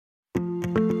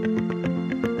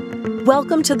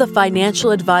Welcome to the Financial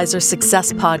Advisor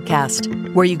Success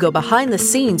Podcast, where you go behind the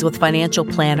scenes with financial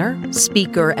planner,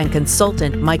 speaker, and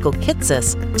consultant Michael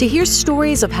Kitces to hear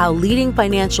stories of how leading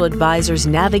financial advisors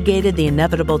navigated the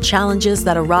inevitable challenges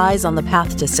that arise on the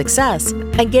path to success,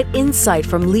 and get insight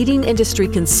from leading industry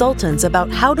consultants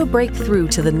about how to break through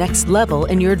to the next level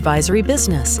in your advisory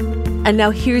business. And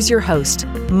now here's your host,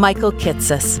 Michael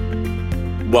Kitces.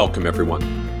 Welcome,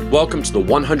 everyone. Welcome to the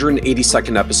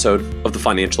 182nd episode of the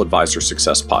Financial Advisor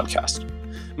Success Podcast.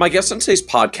 My guest on today's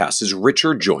podcast is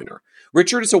Richard Joyner.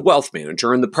 Richard is a wealth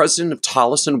manager and the president of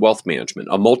Tolleson Wealth Management,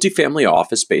 a multifamily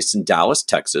office based in Dallas,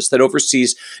 Texas, that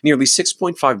oversees nearly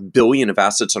 $6.5 billion of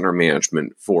assets under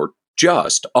management for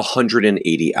just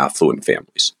 180 affluent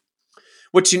families.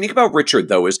 What's unique about Richard,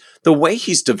 though, is the way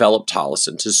he's developed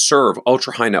Tolleson to serve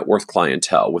ultra-high net worth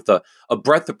clientele with a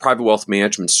breadth of private wealth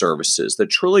management services that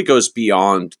truly goes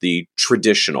beyond the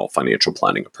traditional financial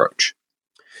planning approach.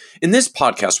 In this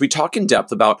podcast, we talk in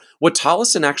depth about what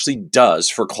Tolleson actually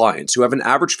does for clients who have an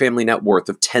average family net worth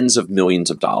of tens of millions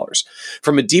of dollars,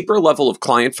 from a deeper level of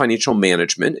client financial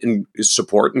management and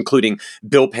support, including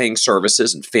bill paying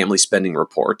services and family spending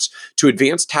reports, to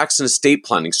advanced tax and estate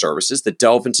planning services that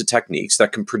delve into techniques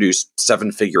that can produce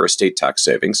seven-figure estate tax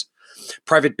savings,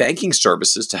 private banking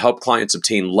services to help clients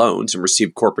obtain loans and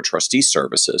receive corporate trustee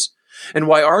services, and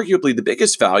why arguably the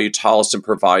biggest value Tolleson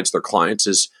provides their clients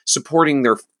is supporting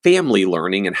their family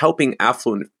learning and helping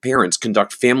affluent parents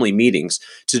conduct family meetings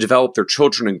to develop their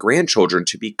children and grandchildren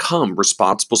to become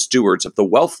responsible stewards of the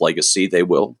wealth legacy they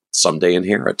will someday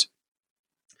inherit.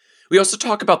 We also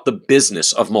talk about the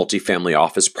business of multifamily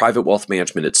office private wealth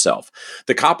management itself,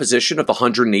 the composition of the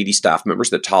 180 staff members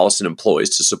that Tolleson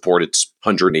employs to support its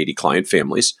 180 client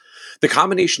families, the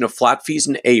combination of flat fees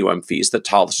and AUM fees that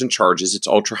Tolleson charges its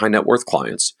ultra-high net worth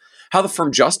clients, how the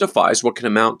firm justifies what can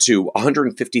amount to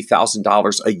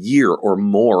 $150,000 a year or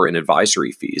more in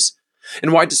advisory fees,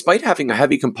 and why, despite having a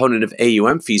heavy component of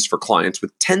AUM fees for clients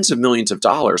with tens of millions of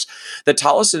dollars, that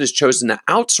Tolleson has chosen to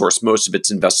outsource most of its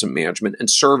investment management and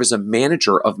serve as a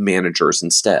manager of managers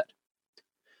instead.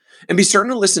 And be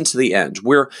certain to listen to the end,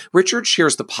 where Richard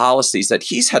shares the policies that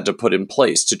he's had to put in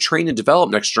place to train and develop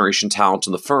next-generation talent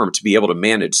in the firm to be able to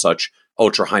manage such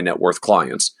ultra-high net worth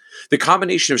clients, the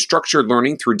combination of structured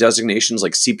learning through designations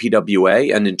like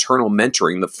CPWA and internal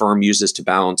mentoring the firm uses to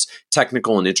balance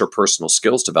technical and interpersonal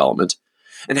skills development,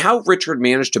 and how Richard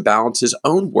managed to balance his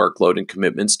own workload and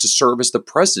commitments to serve as the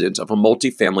president of a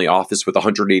multifamily office with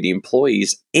 180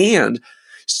 employees and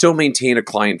still maintain a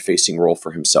client-facing role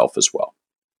for himself as well.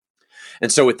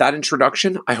 And so with that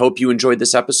introduction, I hope you enjoyed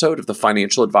this episode of the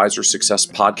Financial Advisor Success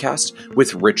Podcast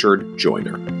with Richard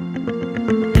Joyner.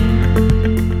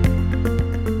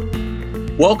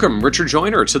 Welcome, Richard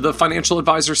Joyner, to the Financial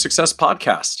Advisor Success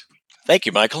Podcast. Thank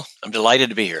you, Michael. I'm delighted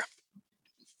to be here.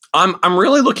 I'm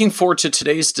really looking forward to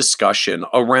today's discussion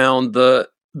around the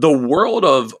world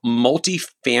of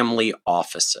multifamily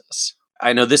offices.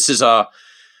 I know this is a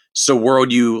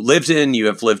world you lived in. You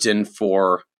have lived in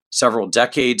for several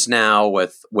decades now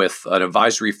with an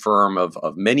advisory firm of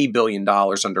many billion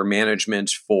dollars under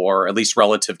management for, at least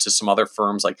relative to some other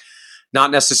firms, like not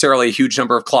necessarily a huge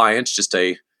number of clients, just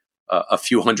a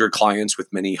few hundred clients with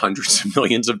many hundreds of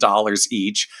millions of dollars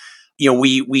each. You know,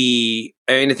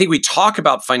 and I think we talk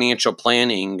about financial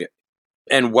planning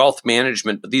and wealth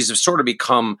management, but these have sort of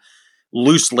become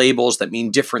loose labels that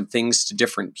mean different things to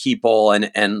different people.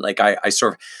 And like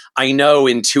I know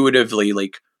intuitively,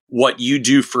 like, what you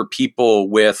do for people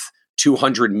with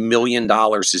 $200 million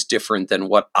is different than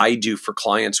what I do for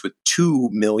clients with $2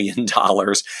 million.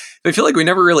 I feel like we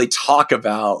never really talk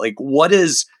about, like, what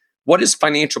does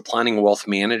financial planning and wealth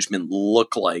management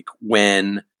look like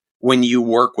when you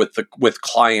work with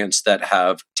clients that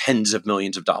have tens of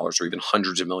millions of dollars or even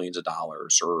hundreds of millions of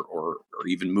dollars or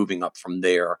even moving up from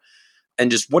there.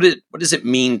 And just what does it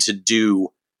mean to do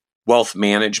wealth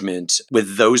management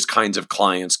with those kinds of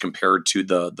clients compared to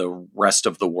the rest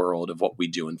of the world of what we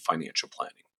do in financial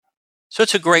planning? So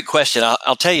it's a great question.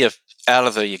 I'll tell you out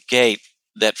of the gate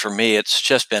that for me, it's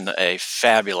just been a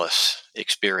fabulous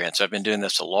experience. I've been doing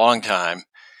this a long time,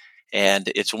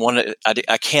 and it's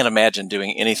I can't imagine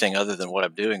doing anything other than what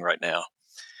I'm doing right now.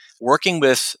 Working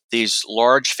with these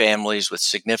large families with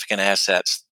significant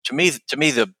assets, to me,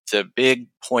 the big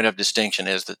point of distinction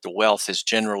is that the wealth is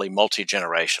generally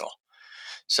multi-generational.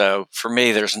 So for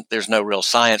me, there's no real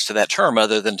science to that term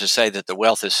other than to say that the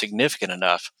wealth is significant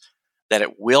enough that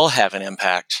it will have an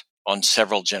impact on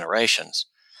several generations.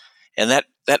 And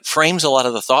that frames a lot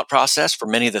of the thought process for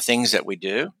many of the things that we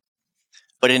do.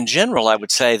 But in general, I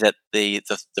would say that the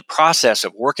process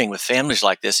of working with families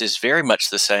like this is very much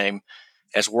the same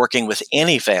as working with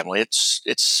any family.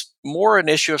 It's more an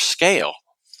issue of scale.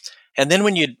 And then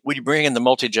when you bring in the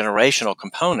multi-generational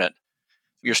component,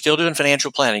 you're still doing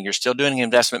financial planning, you're still doing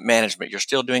investment management, you're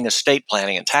still doing estate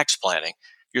planning and tax planning.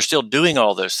 You're still doing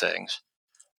all those things,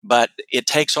 but it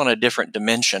takes on a different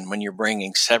dimension when you're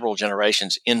bringing several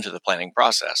generations into the planning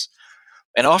process.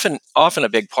 And often a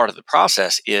big part of the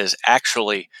process is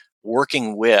actually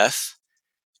working with,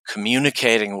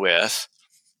 communicating with,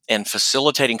 and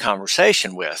facilitating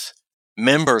conversation with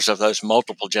members of those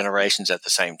multiple generations at the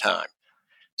same time.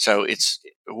 So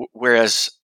whereas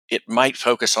it might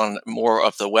focus on more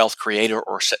of the wealth creator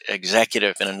or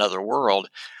executive in another world,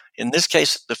 in this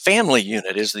case, the family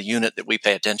unit is the unit that we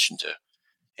pay attention to.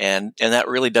 And that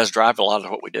really does drive a lot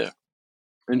of what we do.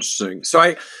 Interesting. So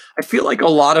I feel like a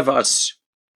lot of us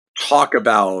talk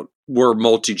about we're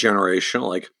multi-generational.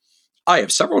 Like, I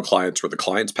have several clients where the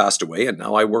clients passed away and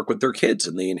now I work with their kids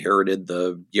and they inherited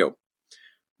the $1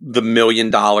 million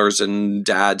in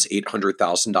dad's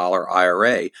 $800,000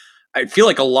 IRA. I feel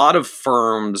like a lot of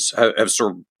firms have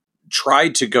sort of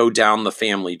tried to go down the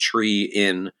family tree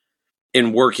in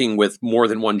working with more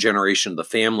than one generation of the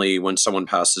family when someone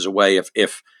passes away,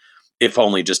 if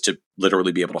only just to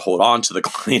literally be able to hold on to the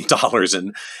client dollars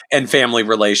and family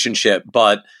relationship.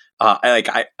 But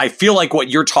I feel like what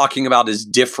you're talking about is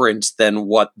different than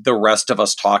what the rest of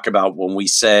us talk about when we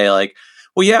say like,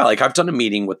 well, yeah, like I've done a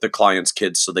meeting with the client's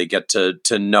kids so they get to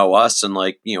know us. And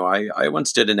like, I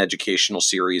once did an educational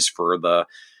series for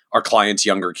our clients'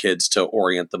 younger kids to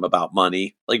orient them about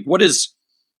money. Like, what does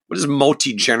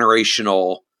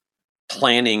multi-generational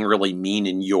planning really mean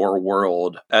in your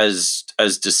world as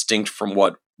distinct from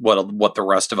what the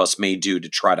rest of us may do to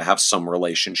try to have some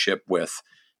relationship with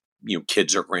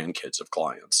kids or grandkids of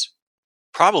clients?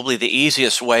 Probably the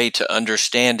easiest way to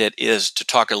understand it is to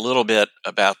talk a little bit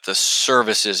about the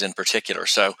services in particular.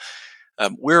 So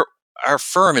our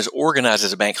firm is organized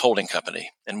as a bank holding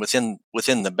company, and within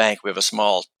the bank we have a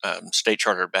small state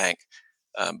chartered bank.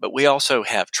 But we also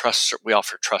have we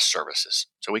offer trust services.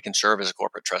 So we can serve as a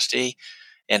corporate trustee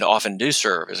and often do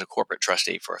serve as a corporate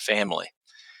trustee for a family.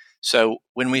 So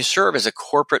when we serve as a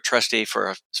corporate trustee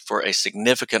for a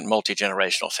significant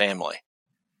multi-generational family,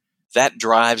 that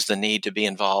drives the need to be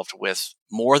involved with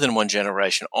more than one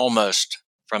generation almost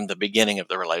from the beginning of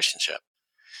the relationship.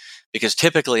 Because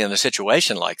typically in a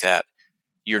situation like that,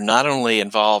 you're not only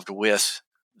involved with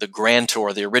the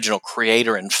grantor, the original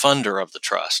creator and funder of the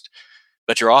trust,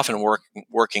 but you're often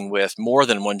working with more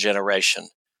than one generation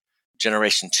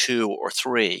 2 or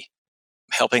 3,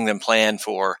 helping them plan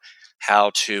for how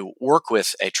to work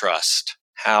with a trust,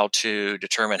 how to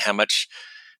determine how much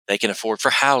they can afford for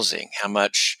housing, how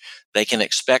much they can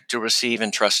expect to receive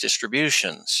in trust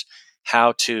distributions,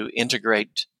 how to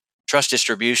integrate trust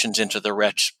distributions into the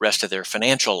rest of their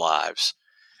financial lives,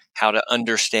 how to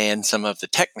understand some of the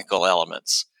technical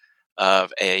elements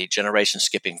of a generation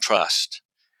skipping trust.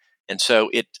 And so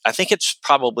I think it's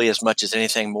probably as much as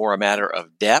anything more a matter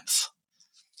of depth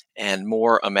and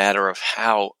more a matter of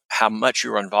how much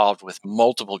you're involved with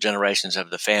multiple generations of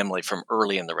the family from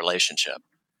early in the relationship.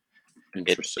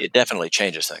 It definitely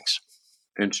changes things.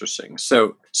 Interesting.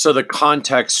 So the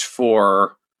context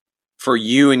for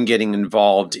you in getting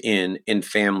involved in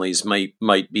families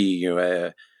might be,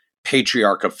 a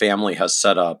patriarch of family has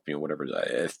set up, whatever,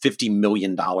 a $50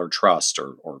 million trust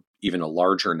or even a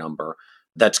larger number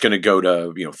that's going to go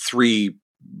to, 3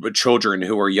 children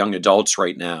who are young adults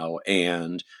right now.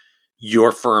 And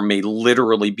your firm may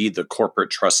literally be the corporate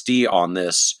trustee on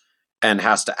this and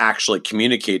has to actually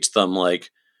communicate to them like,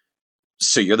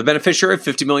 so you're the beneficiary of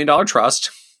 $50 million trust.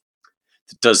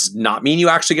 It does not mean you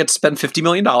actually get to spend $50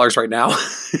 million right now.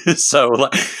 So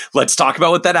let's talk about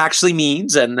what that actually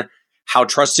means and how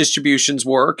trust distributions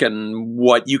work and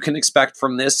what you can expect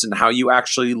from this and how you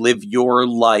actually live your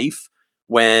life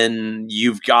when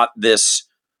you've got this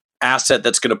asset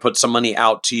that's going to put some money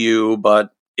out to you,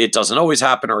 but it doesn't always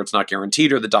happen, or it's not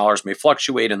guaranteed, or the dollars may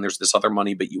fluctuate and there's this other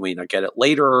money, but you may not get it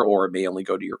later, or it may only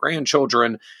go to your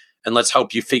grandchildren. And let's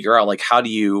help you figure out, like, how do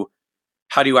you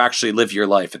actually live your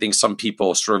life? I think some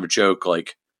people sort of joke,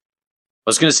 like, I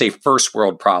was going to say first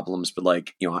world problems, but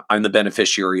like, I'm the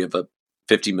beneficiary of a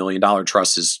 $50 million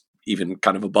trust is even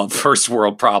kind of above first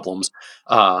world problems.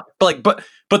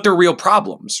 But they're real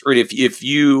problems, right? If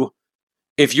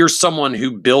you're someone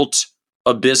who built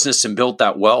a business and built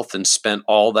that wealth and spent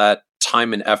all that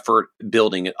time and effort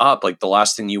building it up, like the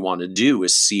last thing you want to do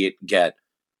is see it get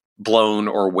blown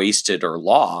or wasted or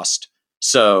lost.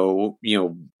 So,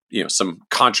 some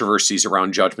controversies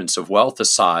around judgments of wealth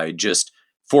aside, just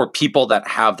for people that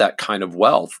have that kind of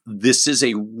wealth, this is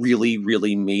a really,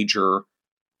 really major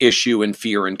issue and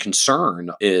fear and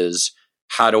concern is,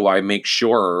 how do I make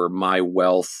sure my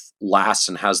wealth lasts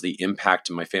and has the impact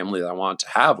in my family that I want it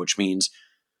to have, which means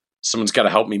someone's got to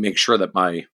help me make sure that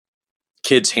my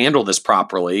kids handle this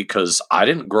properly, because I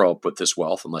didn't grow up with this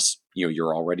wealth unless,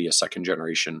 you're already a second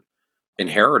generation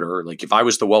inheritor. Like, if I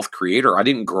was the wealth creator, I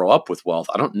didn't grow up with wealth.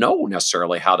 I don't know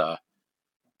necessarily how to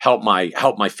help my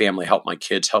family, help my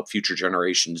kids, help future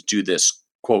generations do this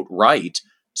quote right.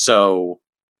 So,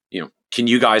 can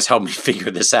you guys help me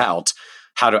figure this out?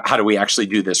 How do we actually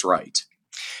do this right?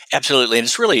 Absolutely. And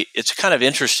it's kind of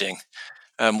interesting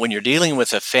when you're dealing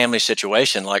with a family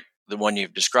situation like the one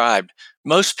you've described.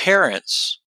 Most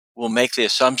parents will make the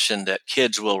assumption that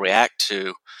kids will react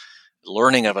to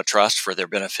learning of a trust for their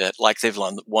benefit like they've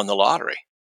won the lottery.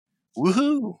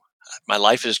 Woohoo! My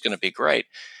life is going to be great.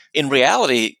 In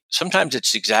reality, sometimes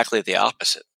it's exactly the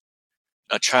opposite.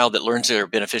 A child that learns they're a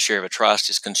beneficiary of a trust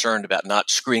is concerned about not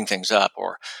screwing things up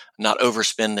or not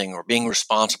overspending or being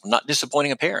responsible, not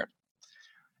disappointing a parent.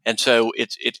 And so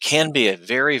it can be a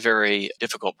very, very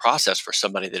difficult process for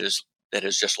somebody that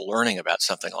is just learning about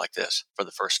something like this for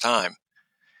the first time.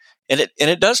 And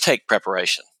it does take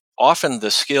preparation. Often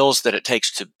the skills that it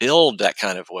takes to build that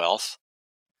kind of wealth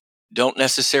don't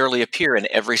necessarily appear in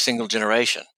every single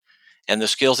generation. And the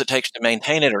skills it takes to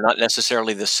maintain it are not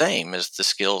necessarily the same as the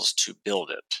skills to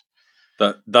build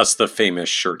it. That's the famous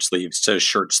shirt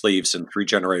sleeves in 3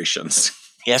 generations.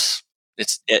 Yes,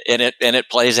 it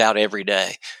plays out every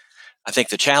day. I think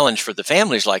the challenge for the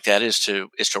families like that is to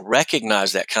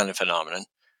recognize that kind of phenomenon,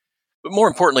 but more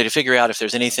importantly, to figure out if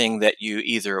there's anything that you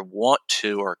either want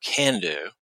to or can do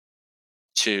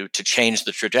to change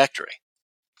the trajectory.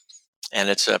 And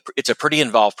it's a pretty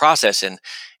involved process, and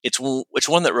it's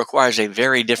one that requires a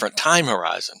very different time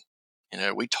horizon.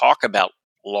 We talk about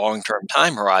long-term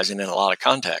time horizon in a lot of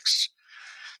contexts,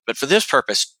 but for this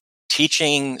purpose,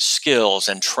 teaching skills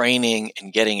and training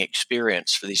and getting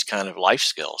experience for these kind of life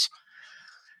skills,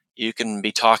 you can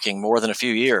be talking more than a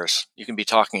few years. You can be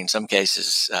talking in some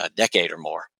cases a decade or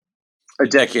more. A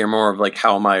decade or more of like,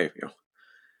 how am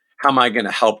I going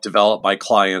to help develop my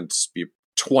clients'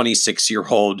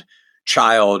 26-year-old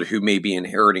child who may be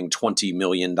inheriting $20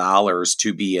 million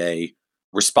to be a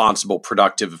responsible,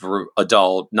 productive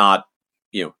adult, not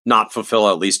fulfill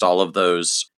at least all of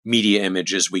those media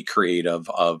images we create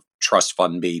of trust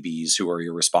fund babies who are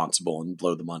irresponsible and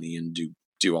blow the money and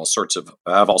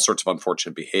have all sorts of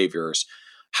unfortunate behaviors.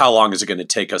 How long is it going to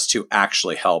take us to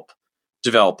actually help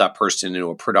develop that person into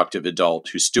a productive adult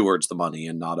who stewards the money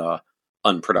and not a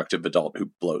unproductive adult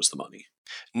who blows the money?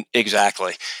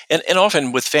 Exactly. And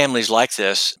often with families like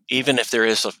this, even if there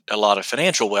is a lot of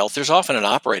financial wealth, there's often an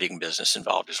operating business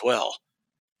involved as well.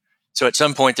 So at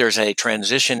some point, there's a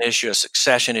transition issue, a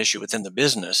succession issue within the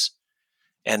business,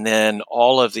 and then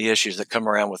all of the issues that come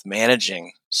around with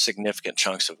managing significant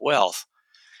chunks of wealth.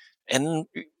 And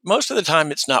most of the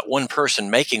time, it's not one person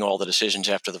making all the decisions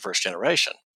after the first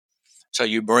generation. So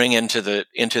you bring into the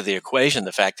equation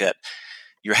the fact that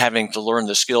you're having to learn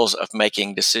the skills of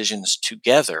making decisions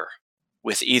together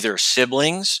with either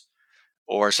siblings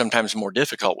or sometimes more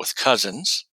difficult with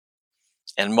cousins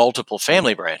and multiple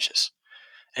family branches.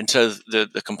 And so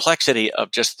the complexity of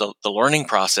just the learning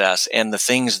process and the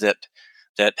things that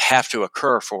have to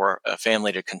occur for a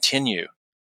family to continue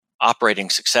operating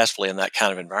successfully in that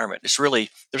kind of environment,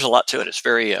 there's a lot to it.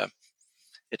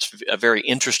 It's a very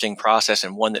interesting process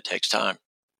and one that takes time.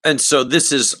 And so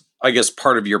this is, I guess,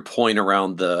 part of your point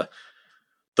around the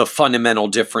fundamental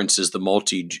difference is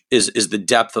the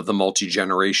depth of the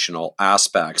multi-generational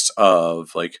aspects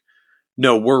of, like,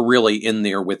 no, we're really in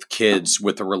there with kids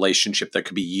with a relationship that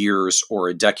could be years or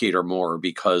a decade or more,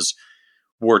 because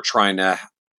we're trying to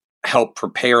help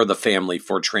prepare the family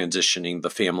for transitioning the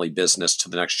family business to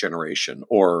the next generation,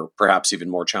 or perhaps even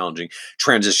more challenging,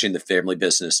 transitioning the family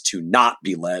business to not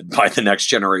be led by the next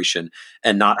generation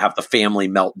and not have the family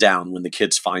melt down when the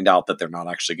kids find out that they're not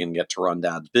actually going to get to run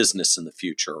dad's business in the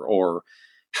future. Or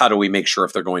how do we make sure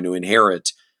if they're going to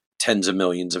inherit tens of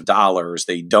millions of dollars,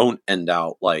 they don't end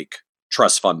out like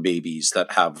trust fund babies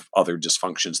that have other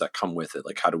dysfunctions that come with it?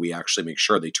 Like, how do we actually make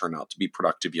sure they turn out to be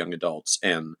productive young adults,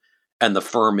 and the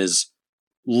firm is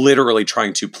literally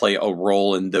trying to play a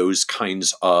role in those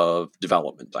kinds of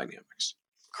development dynamics?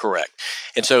 Correct.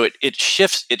 And so it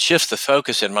shifts the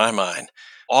focus in my mind.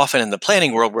 Often in the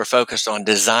planning world, we're focused on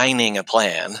designing a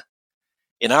plan.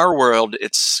 In our world,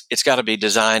 it's got to be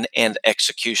design and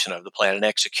execution of the plan. And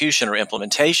execution or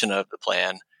implementation of the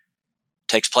plan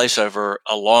takes place over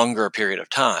a longer period of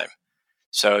time.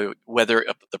 So whether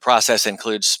the process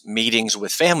includes meetings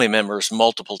with family members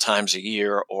multiple times a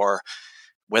year, or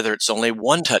whether it's only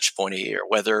one touch point a year,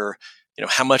 whether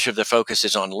how much of the focus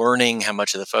is on learning, how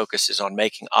much of the focus is on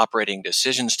making operating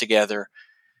decisions together.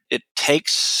 It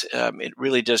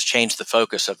really does change the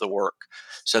focus of the work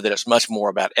so that it's much more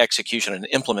about execution and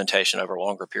implementation over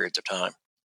longer periods of time.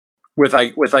 With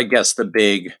I guess the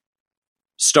big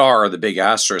star, the big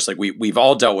asterisk, like we've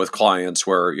all dealt with clients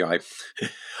where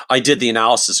I did the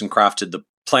analysis and crafted the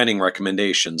planning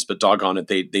recommendations, but doggone it,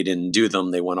 they didn't do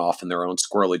them. They went off in their own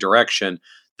squirrely direction.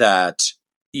 That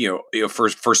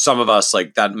for some of us,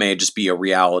 like that may just be a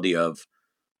reality of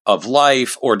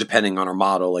life, or depending on our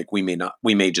model, like we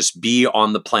may just be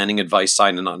on the planning advice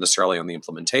side and not necessarily on the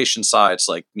implementation side. It's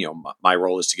like, my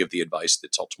role is to give the advice.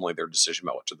 That's ultimately their decision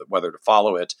about whether to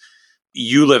follow it.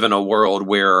 You live in a world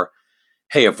where,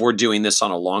 hey, if we're doing this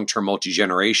on a long-term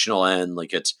multi-generational end,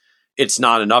 like it's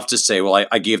not enough to say, well,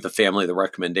 I gave the family the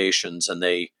recommendations and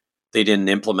they didn't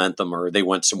implement them, or they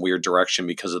went some weird direction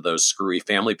because of those screwy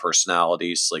family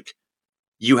personalities. Like,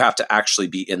 you have to actually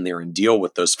be in there and deal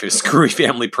with those screwy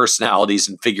family personalities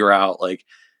and figure out, like,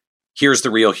 here's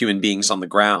the real human beings on the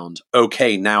ground.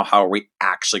 Okay, now how are we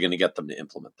actually going to get them to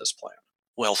implement this plan?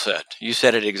 Well said. You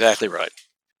said it exactly right.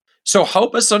 So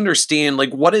help us understand,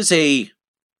 like,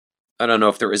 I don't know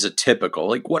if there is a typical,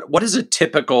 like, what does a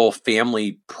typical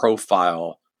family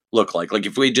profile look like? Like,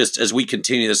 if we just, as we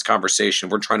continue this conversation,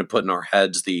 we're trying to put in our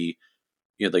heads the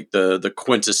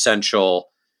quintessential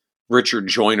Richard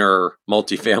Joyner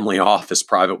multifamily office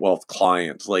private wealth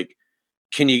client. Like,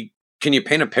 can you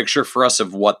paint a picture for us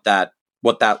of what that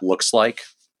looks like?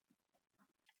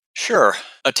 Sure.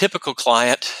 A typical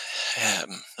client,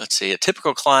 a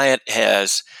typical client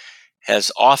has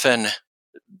often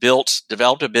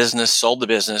developed a business, sold the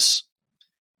business,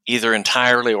 either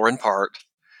entirely or in part.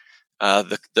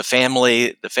 The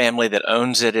family that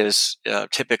owns it is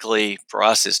typically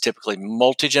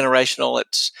multi-generational.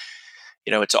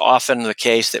 It's often the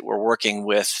case that we're working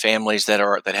with families that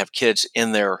have kids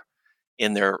in their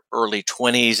early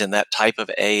 20s and that type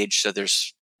of age. So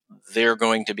they're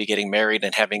going to be getting married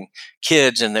and having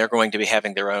kids, and they're going to be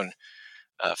having their own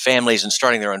families and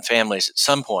starting their own families at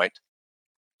some point.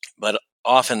 But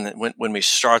often when we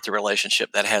start the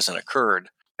relationship, that hasn't occurred.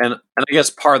 And I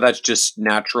guess part of that's just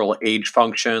natural age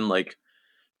function. Like,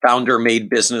 founder made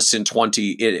business in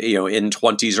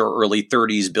 20s or early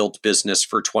 30s, built business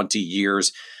for 20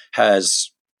 years,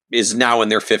 is now in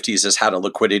their 50s, has had a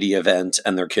liquidity event,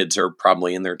 and their kids are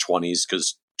probably in their 20s,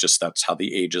 because just that's how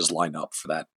the ages line up for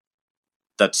that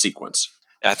sequence.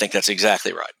 I think that's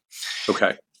exactly right.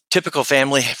 Okay. Typical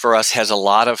family for us has a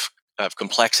lot of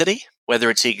complexity, whether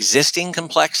it's existing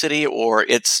complexity or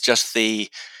it's just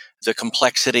the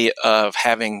complexity of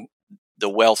having the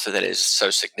wealth that is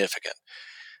so significant.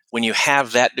 When you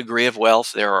have that degree of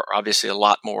wealth, there are obviously a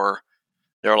lot more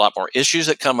issues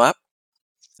that come up.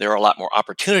 There are a lot more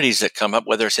opportunities that come up,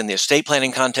 whether it's in the estate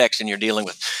planning context and you're dealing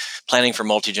with planning for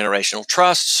multi-generational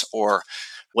trusts, or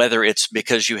whether it's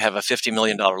because you have a $50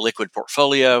 million liquid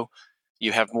portfolio,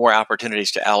 you have more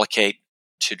opportunities to allocate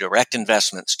to direct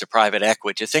investments, to private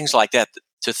equity, to things like that,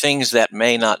 to things that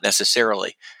may not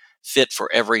necessarily fit for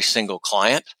every single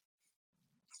client.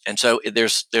 And so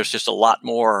there's just a lot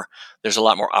more. There's a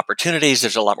lot more opportunities.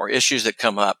 There's a lot more issues that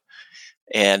come up,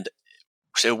 and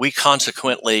so we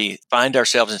consequently find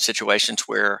ourselves in situations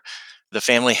where the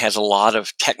family has a lot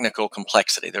of technical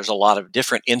complexity. There's a lot of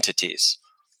different entities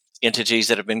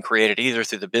that have been created either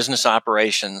through the business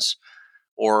operations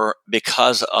or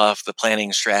because of the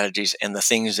planning strategies and the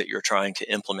things that you're trying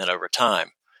to implement over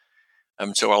time.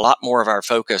 So a lot more of our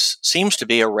focus seems to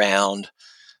be around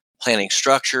planning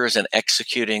structures and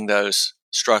executing those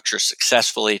structures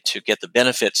successfully to get the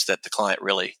benefits that the client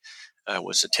really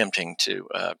was attempting to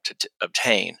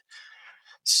obtain.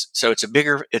 So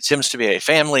it tends to be a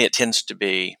family. It tends to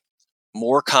be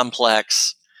more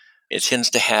complex. It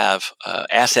tends to have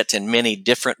assets in many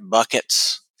different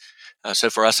buckets.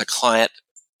 So for us, a client,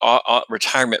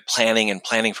 retirement planning and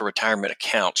planning for retirement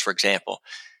accounts, for example,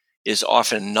 is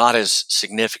often not as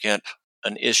significant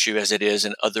an issue as it is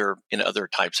in other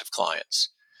types of clients,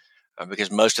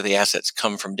 because most of the assets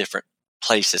come from different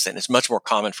places, and it's much more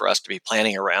common for us to be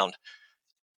planning around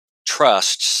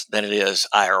trusts than it is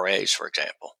IRAs, for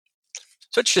example.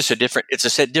 So it's just a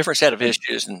different set of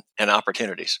issues and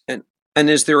opportunities. And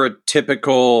is there a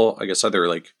typical, I guess, either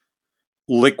like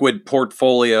liquid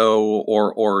portfolio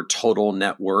or total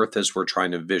net worth as we're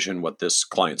trying to vision what this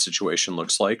client situation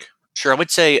looks like? Sure. I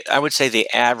would say the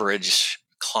average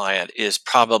client is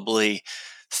probably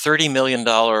 $30 million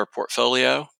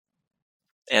portfolio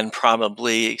and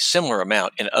probably similar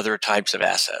amount in other types of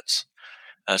assets.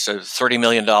 So $30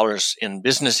 million in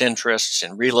business interests,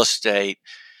 in real estate,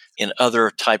 in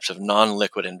other types of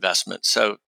non-liquid investments.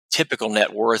 So typical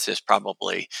net worth is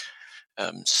probably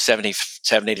 70 to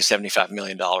 $75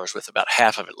 million, with about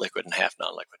half of it liquid and half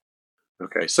non-liquid.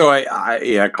 Okay. So it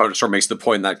kind of sort of makes the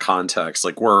point in that context.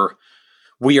 Like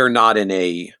we are not in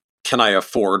a can I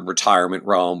afford retirement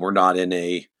realm. We're not in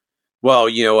a a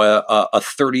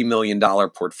 $30 million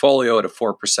portfolio at a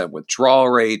 4% withdrawal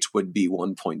rate would be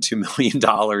 $1.2 million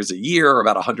a year, or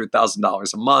about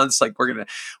 $100,000 a month. Like we're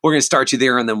gonna start you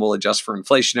there, and then we'll adjust for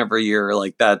inflation every year.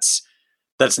 Like that's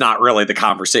not really the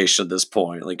conversation at this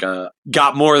point. Like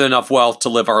got more than enough wealth to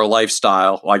live our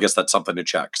lifestyle. Well, I guess that's something to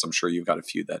check, because I'm sure you've got a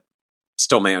few that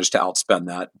still manage to outspend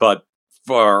that. But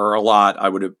for a lot, I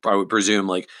would presume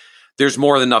like there's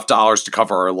more than enough dollars to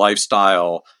cover our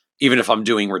lifestyle. Even if I'm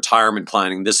doing retirement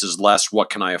planning, this is less what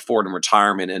can I afford in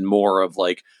retirement and more of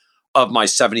like, of my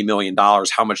 $70 million,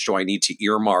 how much do I need to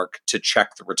earmark to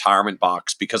check the retirement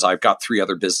box? Because I've got 3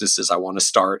 other businesses I want to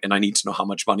start, and I need to know how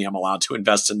much money I'm allowed to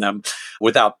invest in them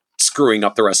without screwing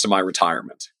up the rest of my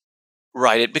retirement.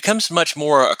 Right. It becomes much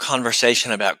more a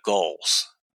conversation about goals.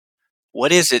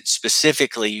 What is it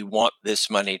specifically you want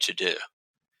this money to do?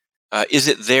 Is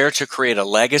it there to create a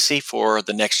legacy for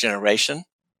the next generation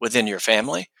within your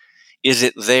family? Is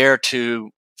it there to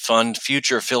fund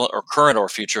current or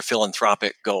future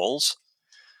philanthropic goals?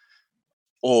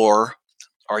 Or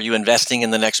are you investing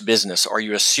in the next business? Are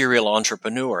you a serial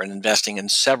entrepreneur and investing in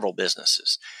several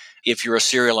businesses? If you're a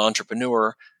serial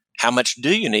entrepreneur, how much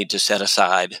do you need to set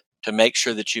aside to make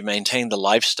sure that you maintain the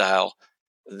lifestyle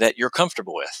that you're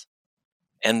comfortable with?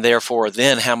 And therefore,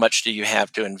 then how much do you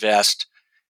have to invest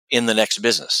in the next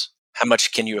business? How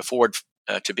much can you afford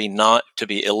to be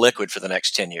illiquid for the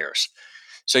next 10 years?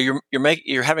 So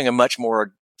you're having a much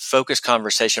more focused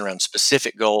conversation around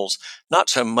specific goals, not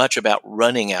so much about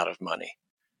running out of money,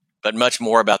 but much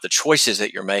more about the choices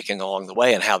that you're making along the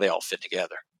way and how they all fit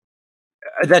together.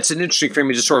 That's an interesting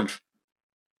frame. Just sort of,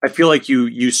 I feel like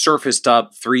you surfaced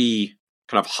up 3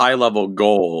 kind of high level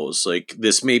goals. Like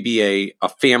this may be a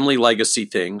family legacy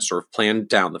thing, sort of planned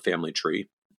down the family tree.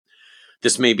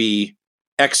 This may be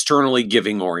externally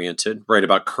giving oriented, right,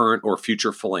 about current or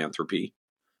future philanthropy.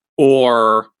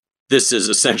 Or this is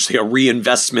essentially a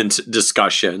reinvestment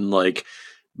discussion. Like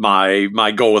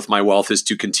my goal with my wealth is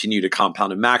to continue to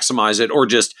compound and maximize it, or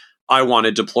just I want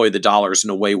to deploy the dollars in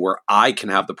a way where I can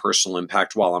have the personal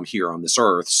impact while I'm here on this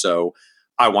earth. So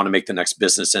I want to make the next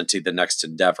business entity the next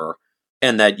endeavor.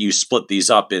 And that you split these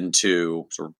up into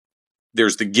sort of,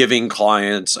 there's the giving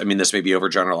clients. I mean, this may be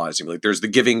overgeneralizing. Like there's the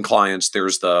giving clients,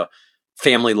 there's the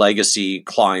family legacy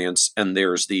clients, and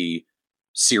there's the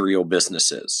serial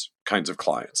businesses kinds of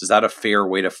clients. Is that a fair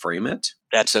way to frame it?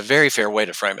 That's a very fair way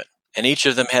to frame it. And each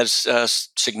of them has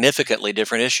significantly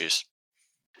different issues.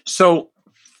 So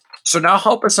now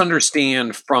help us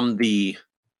understand from the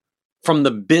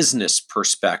business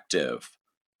perspective,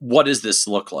 what does this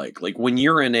look like? Like when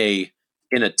you're in a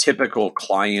typical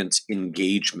client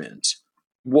engagement,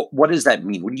 what does that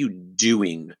mean? What are you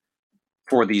doing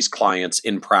for these clients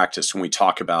in practice when we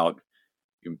talk about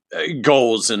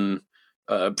goals and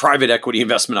private equity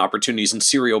investment opportunities and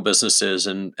serial businesses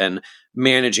and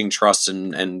managing trusts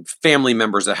and family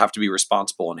members that have to be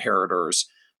responsible inheritors?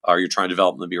 Are you trying to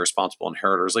develop them to be responsible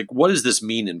inheritors? Like, what does this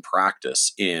mean in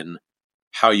practice in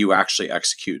how you actually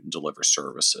execute and deliver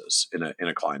services in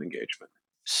a client engagement?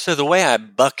 So the way I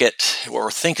bucket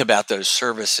or think about those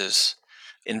services,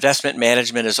 investment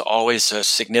management is always a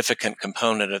significant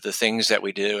component of the things that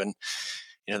we do, and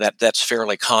that's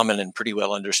fairly common and pretty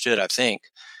well understood, I think.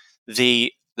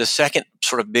 The second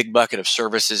sort of big bucket of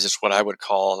services is what I would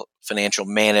call financial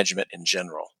management in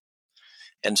general.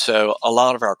 And so a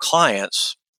lot of our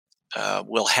clients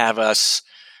will have us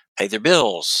pay their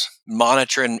bills,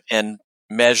 monitor and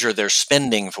measure their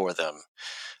spending for them.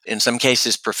 In some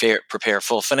cases, prepare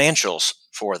full financials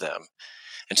for them.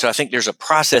 And so I think there's a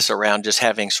process around just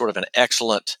having sort of an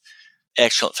excellent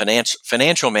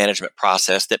financial management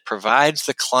process that provides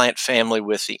the client family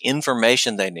with the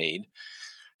information they need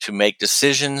to make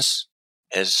decisions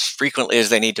as frequently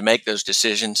as they need to make those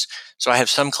decisions. So I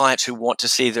have some clients who want to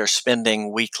see their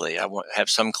spending weekly. Have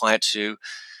some clients who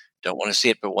don't want to see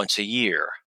it but once a year.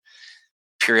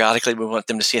 Periodically, we want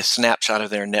them to see a snapshot of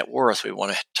their net worth. We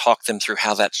want to talk them through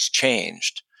how that's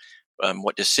changed,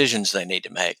 what decisions they need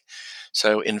to make.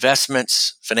 So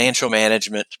investments, financial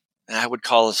management, and I would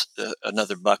call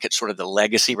another bucket sort of the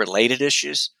legacy-related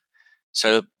issues.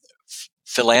 So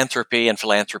philanthropy and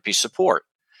philanthropy support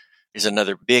is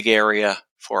another big area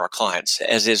for our clients,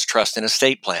 as is trust and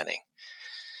estate planning.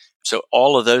 So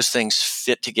all of those things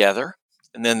fit together.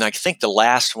 And then I think the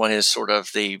last one is sort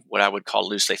of what I would call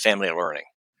loosely family learning.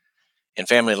 And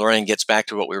family learning gets back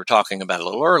to what we were talking about a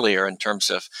little earlier in terms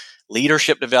of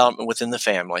leadership development within the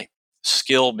family,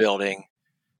 skill building,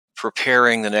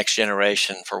 preparing the next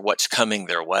generation for what's coming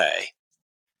their way.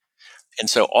 And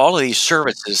so all of these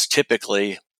services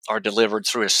typically are delivered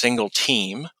through a single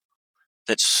team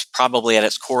that's probably at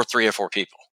its core 3 or 4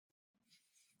 people.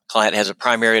 Client has a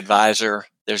primary advisor.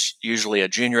 There's usually a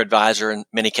junior advisor, in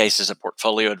many cases a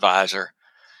portfolio advisor.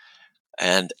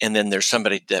 And then there's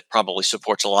somebody that probably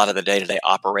supports a lot of the day-to-day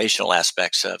operational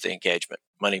aspects of the engagement,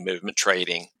 money movement,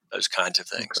 trading, those kinds of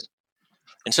things. Okay.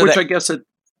 And so Which I guess at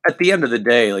the end of the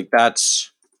day, like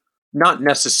that's not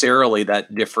necessarily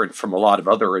that different from a lot of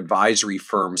other advisory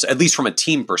firms, at least from a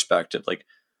team perspective, like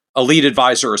a lead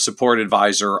advisor, a support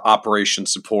advisor, operation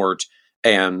support,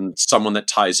 and someone that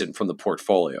ties in from the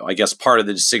portfolio. I guess part of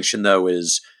the distinction though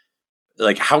is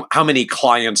like how many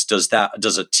clients does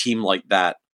a team like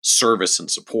that service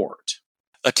and support?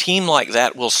 A team like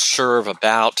that will serve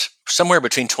about somewhere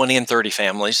between 20 and 30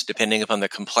 families, depending upon the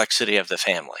complexity of the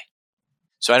family.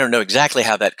 So I don't know exactly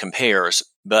how that compares,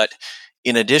 but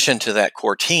in addition to that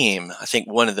core team, I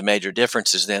think one of the major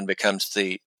differences then becomes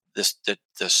the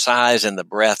size and the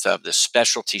breadth of the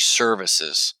specialty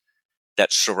services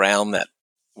that surround the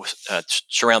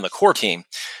core team,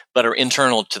 but are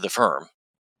internal to the firm.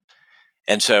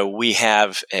 And so we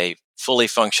have a fully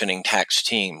functioning tax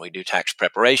team. We do tax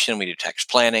preparation, we do tax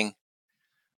planning.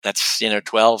 That's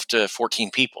 12 to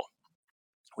 14 people.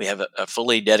 We have a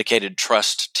fully dedicated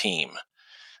trust team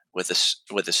with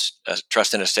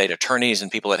trust and estate attorneys and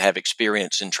people that have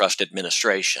experience in trust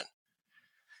administration.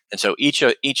 And so each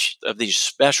of these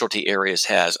specialty areas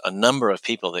has a number of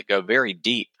people that go very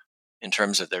deep in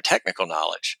terms of their technical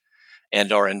knowledge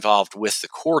and are involved with the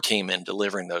core team in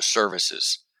delivering those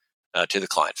services to the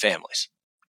client families.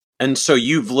 And so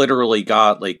you've literally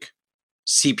got like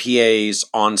CPAs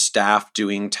on staff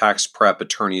doing tax prep,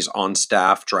 attorneys on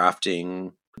staff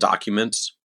drafting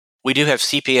documents. We do have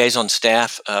CPAs on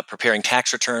staff preparing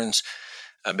tax returns.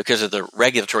 Because of the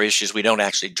regulatory issues, we don't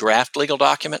actually draft legal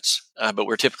documents, but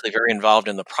we're typically very involved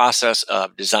in the process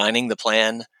of designing the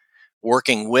plan,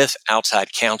 working with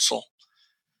outside counsel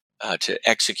to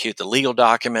execute the legal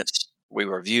documents. We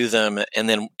review them, and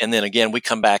then again, we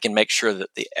come back and make sure that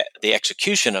the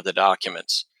execution of the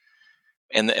documents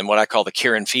and what I call the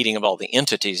care and feeding of all the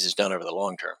entities is done over the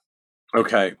long term.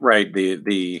 Okay, right.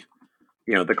 The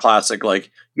classic,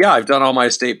 like, yeah, I've done all my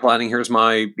estate planning. Here's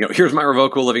my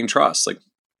revocable living trust. Like,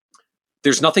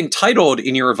 there's nothing titled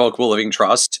in your revocable living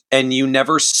trust, and you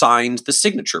never signed the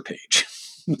signature page.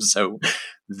 So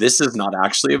this is not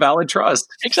actually a valid trust.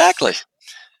 Exactly.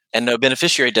 And no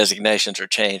beneficiary designations are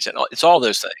changed, and it's all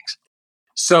those things.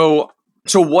 So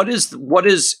what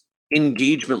does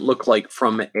engagement look like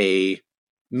from a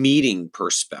meeting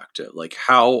perspective? Like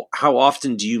how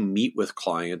often do you meet with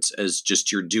clients as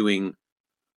just you're doing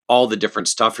all the different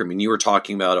stuff? I mean, you were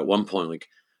talking about at one point, like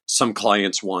some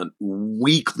clients want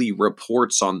weekly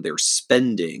reports on their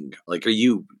spending. Like, are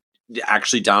you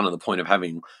actually down to the point of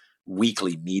having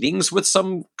weekly meetings with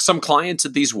some clients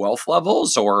at these wealth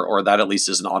levels, or that at least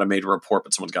is an automated report,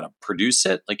 but someone's got to produce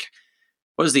it? Like,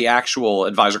 what is the actual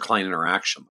advisor-client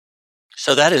interaction?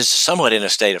 So that is somewhat in a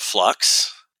state of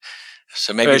flux.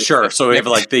 So maybe sure. So we have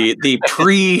like the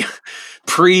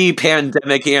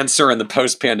pre-pandemic answer and the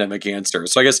post-pandemic answer.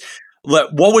 So I guess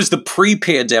what was the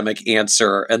pre-pandemic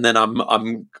answer, and then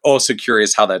I'm also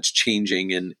curious how that's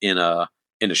changing in a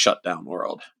shutdown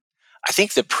world. I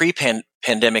think the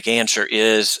pre-pandemic answer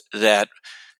is that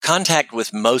contact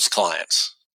with most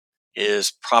clients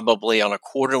is probably on a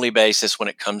quarterly basis when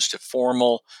it comes to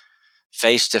formal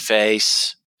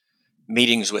face-to-face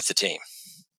meetings with the team.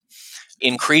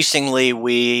 Increasingly,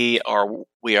 we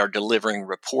are delivering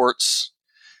reports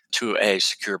to a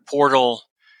secure portal.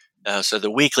 So the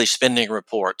weekly spending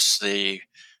reports, the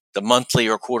monthly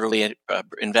or quarterly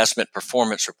investment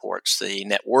performance reports, the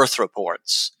net worth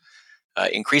reports.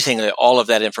 Increasingly, all of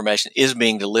that information is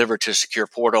being delivered to a secure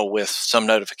portal with some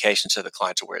notification so the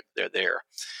clients are aware they're there.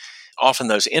 Often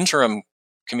those interim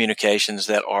communications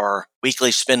that are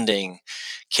weekly spending,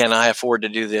 can I afford to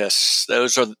do this?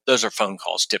 Those are phone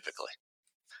calls typically.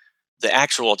 The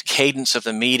actual cadence of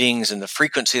the meetings and the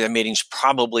frequency of the meetings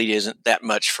probably isn't that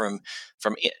much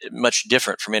much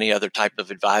different from any other type of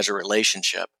advisor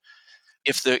relationship.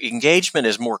 If the engagement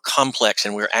is more complex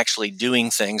and we're actually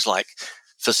doing things like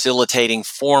facilitating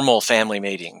formal family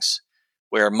meetings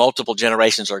where multiple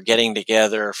generations are getting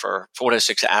together for 4 to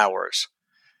 6 hours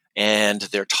and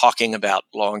they're talking about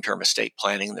long-term estate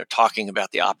planning, they're talking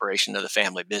about the operation of the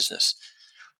family business,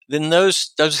 then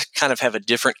those kind of have a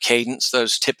different cadence.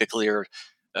 Those typically are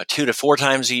 2 to 4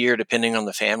 times a year, depending on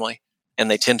the family, and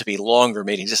they tend to be longer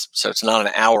meetings. So it's not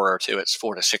an hour or two; it's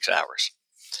 4 to 6 hours.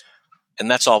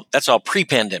 And that's all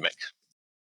pre-pandemic.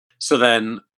 So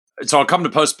I'll come to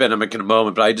post-pandemic in a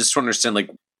moment, but I just want to understand like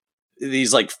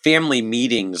these like family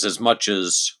meetings as much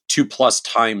as 2+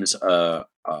 times a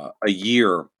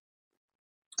year.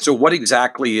 So what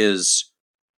exactly is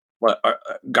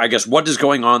I guess what is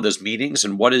going on in those meetings,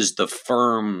 and what is the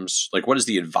firm's what is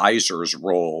the advisor's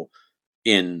role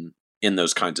in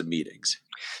those kinds of meetings?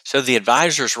 So the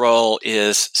advisor's role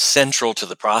is central to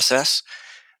the process.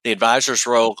 The advisor's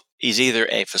role is either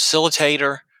a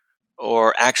facilitator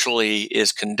or actually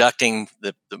is conducting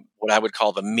the what I would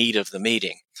call the meat of the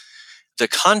meeting. The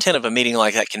content of a meeting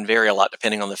like that can vary a lot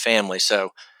depending on the family. So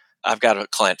I've got a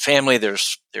client family.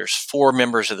 There's 4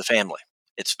 members of the family.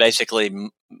 It's basically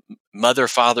mother,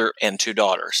 father, and 2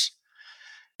 daughters.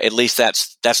 At least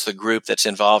that's the group that's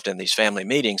involved in these family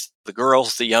meetings.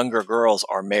 The younger girls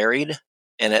are married,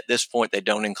 and at this point, they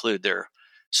don't include their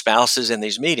spouses in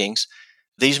these meetings.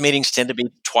 These meetings tend to be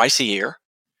twice a year,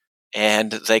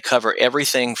 and they cover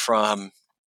everything from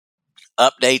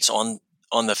updates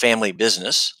on the family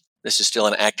business. This is still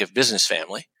an active business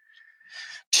family,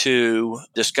 to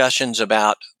discussions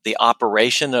about the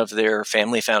operation of their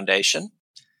family foundation.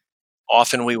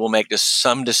 Often we will make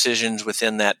some decisions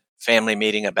within that family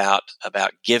meeting about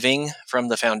giving from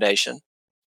the foundation.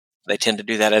 They tend to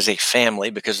do that as a family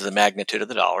because of the magnitude of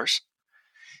the dollars.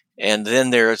 And then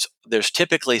there's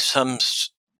typically some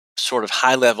sort of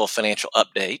high-level financial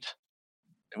update.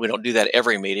 We don't do that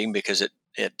every meeting because it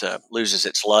loses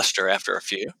its luster after a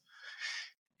few.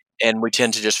 And we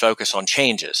tend to just focus on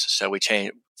changes. So we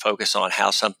focus on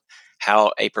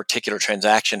how a particular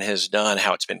transaction has done,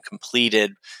 how it's been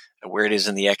completed, where it is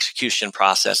in the execution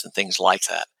process, and things like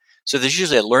that. So there's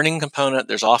usually a learning component.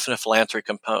 There's often a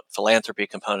philanthropy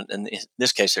component. And in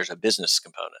this case, there's a business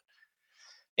component.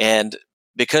 And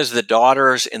because the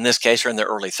daughters, in this case, are in their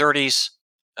early 30s,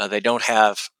 they don't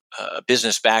have a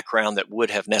business background that would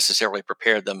have necessarily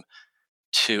prepared them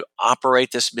to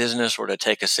operate this business or to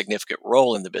take a significant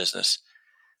role in the business.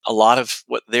 A lot of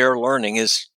what they're learning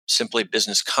is simply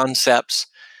business concepts,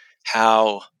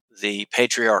 how the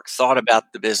patriarch thought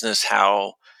about the business,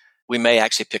 how we may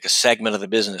actually pick a segment of the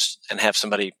business and have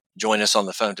somebody join us on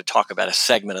the phone to talk about a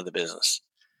segment of the business.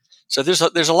 So there's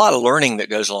a lot of learning that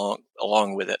goes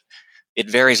along with it. It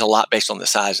varies a lot based on the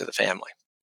size of the family.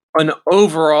 An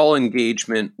overall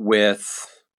engagement with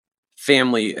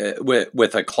family,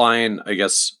 with a client, I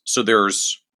guess. So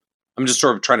I'm just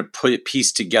sort of trying to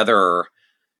piece together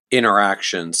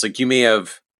interactions. Like you may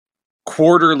have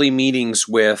quarterly meetings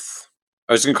with,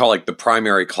 I was going to call the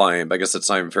primary client, but I guess that's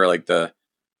not even fair. Like the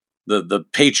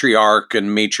patriarch and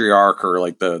matriarch,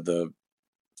 or the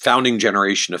founding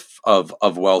generation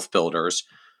of wealth builders.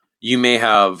 You may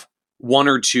have 1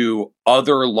 or 2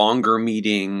 other longer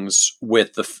meetings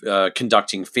with the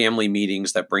conducting family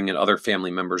meetings that bring in other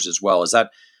family members as well. Is that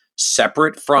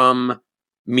separate from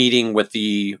meeting with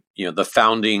the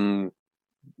founding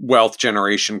wealth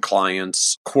generation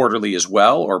clients quarterly as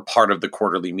well, or part of the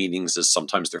quarterly meetings is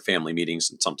sometimes they're family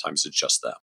meetings and sometimes it's just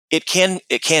them? It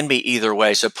can be either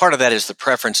way. So part of that is the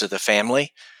preference of the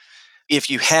family. If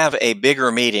you have a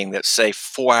bigger meeting that's, say,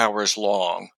 4 hours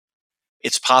long,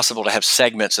 it's possible to have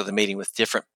segments of the meeting with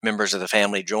different members of the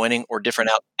family joining, or different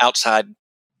outside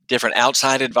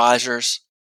advisors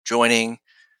joining.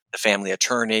 The family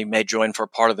attorney may join for a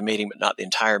part of the meeting, but not the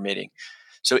entire meeting.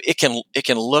 So it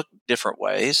can look different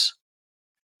ways,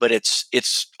 but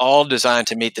it's all designed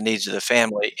to meet the needs of the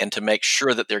family and to make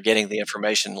sure that they're getting the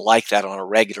information like that on a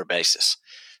regular basis.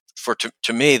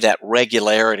 To me, that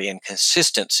regularity and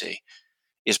consistency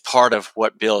is part of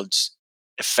what builds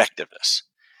effectiveness.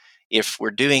 If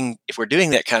we're doing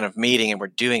that kind of meeting and we're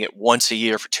doing it once a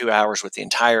year for 2 hours with the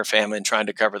entire family and trying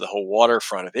to cover the whole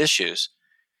waterfront of issues,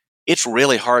 it's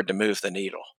really hard to move the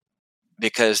needle,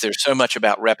 because there's so much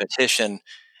about repetition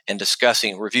and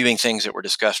reviewing things that were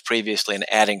discussed previously and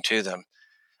adding to them.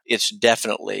 It's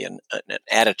definitely an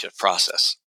additive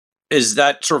process. Is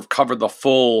that sort of cover the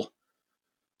full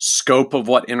scope of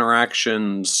what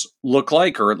interactions look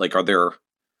like, or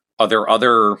are there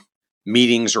other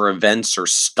meetings or events or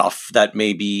stuff that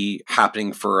may be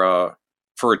happening for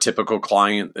a typical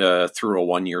client through a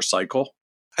 1-year cycle?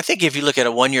 I think if you look at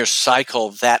a 1-year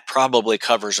cycle, that probably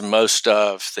covers most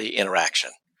of the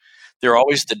interaction. There are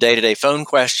always the day-to-day phone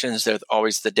questions. There's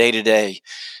always the day-to-day,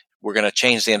 we're going to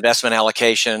change the investment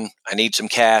allocation, I need some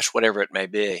cash, whatever it may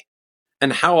be.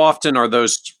 And how often are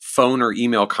those phone or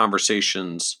email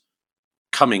conversations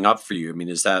coming up for you? I mean,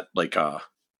 is that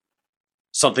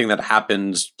something that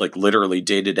happens literally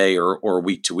day to day or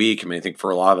week to week? I mean, I think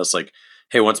for a lot of us,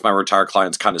 hey, once my retired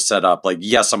client's kind of set up,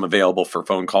 yes, I'm available for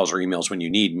phone calls or emails when you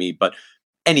need me, but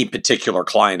any particular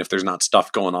client, if there's not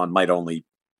stuff going on, might only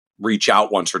reach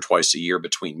out once or twice a year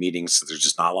between meetings. So there's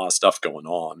just not a lot of stuff going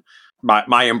on.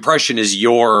 My impression is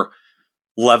your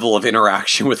level of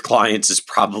interaction with clients is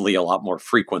probably a lot more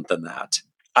frequent than that.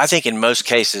 I think in most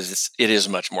cases, it is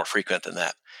much more frequent than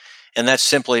that. And that's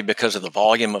simply because of the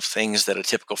volume of things that a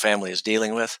typical family is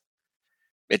dealing with.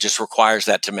 It just requires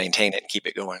that to maintain it and keep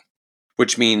it going.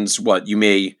 Which means what? You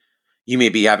may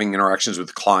be having interactions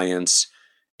with clients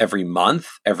every month,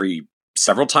 every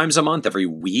several times a month, every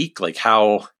week. Like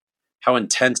how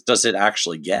intense does it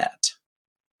actually get?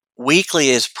 Weekly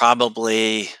is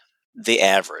probably the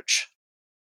average.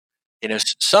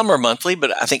 Some are monthly,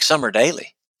 but I think some are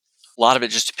daily. A lot of it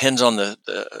just depends on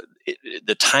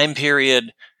the time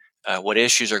period, what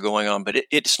issues are going on. But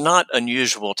it's not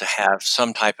unusual to have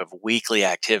some type of weekly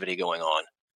activity going on.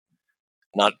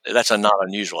 That's not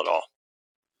unusual at all.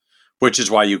 Which is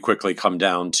why you quickly come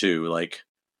down to like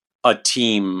a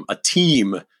team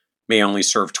may only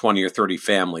serve 20 or 30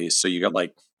 families. So you got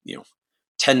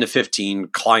 10 to 15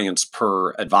 clients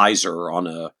per advisor on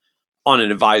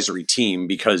an advisory team,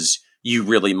 because you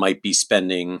really might be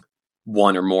spending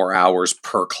 1 or more hours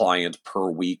per client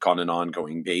per week on an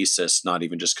ongoing basis, not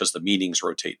even just because the meetings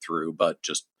rotate through, but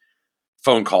just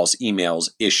phone calls,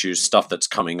 emails, issues, stuff that's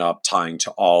coming up tying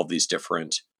to all these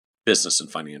different business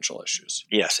and financial issues.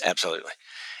 Yes, absolutely.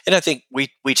 And I think we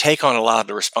take on a lot of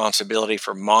the responsibility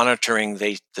for monitoring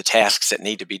the tasks that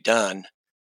need to be done.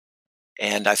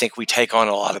 And I think we take on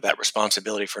a lot of that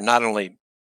responsibility for not only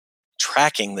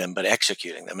tracking them, but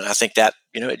executing them. And I think that,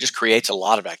 it just creates a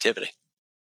lot of activity.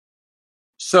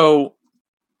 So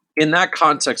in that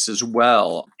context as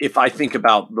well, if I think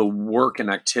about the work and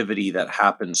activity that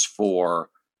happens for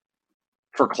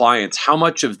clients, how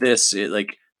much of this,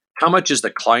 how much is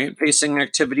the client facing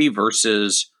activity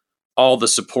versus all the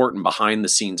support and behind the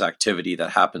scenes activity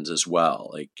that happens as well?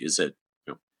 Like, is it,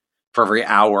 for every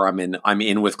hour I'm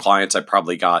in with clients, I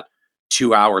probably got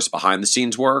 2 hours behind the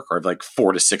scenes work, or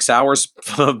 4 to 6 hours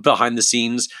behind the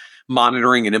scenes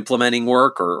monitoring and implementing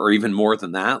work, or even more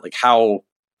than that? Like how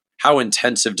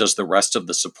intensive does the rest of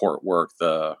the support work,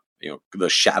 the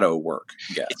shadow work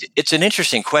get? It's an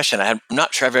interesting question. I'm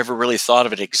not sure I've ever really thought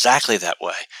of it exactly that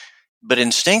way, but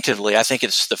instinctively, I think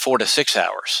it's the 4 to 6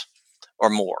 hours or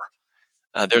more.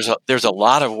 There's a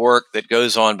lot of work that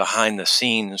goes on behind the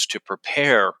scenes to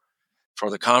prepare for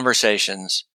the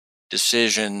conversations,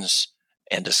 decisions,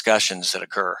 and discussions that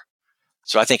occur.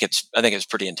 So I think it's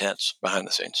pretty intense behind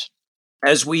the scenes.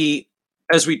 As we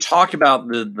talk about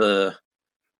the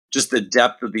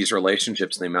depth of these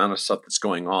relationships and the amount of stuff that's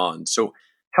going on, so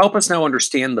help us now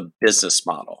understand the business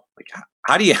model. Like,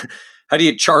 how do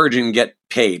you charge and get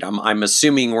paid? I'm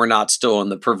assuming we're not still in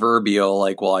the proverbial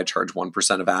I charge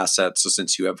 1% of assets. So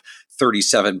since you have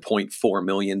 $37.4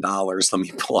 million, let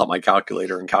me pull out my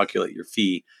calculator and calculate your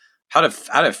fee. How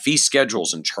do fee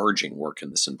schedules and charging work in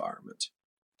this environment?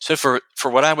 So for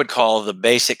what I would call the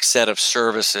basic set of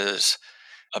services,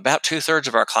 about 2/3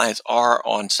 of our clients are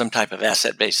on some type of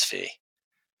asset-based fee.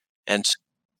 And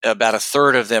about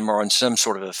 1/3 of them are on some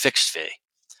sort of a fixed fee.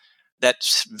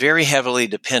 That's very heavily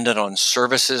dependent on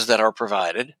services that are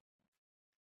provided.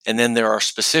 And then there are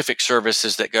specific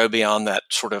services that go beyond that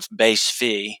sort of base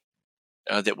fee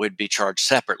that would be charged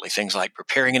separately. Things like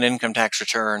preparing an income tax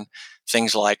return,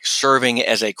 things like serving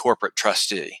as a corporate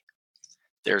trustee.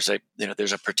 There's a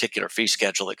particular fee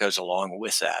schedule that goes along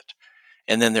with that.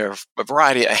 And then there are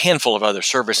a handful of other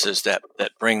services that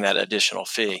bring that additional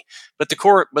fee. But the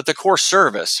core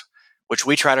service, which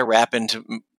we try to wrap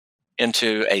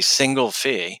into a single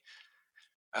fee,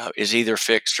 is either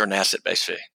fixed or an asset-based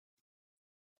fee.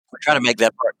 We try to make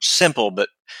that part simple, but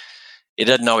it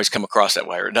doesn't always come across that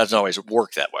way, or it doesn't always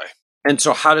work that way. And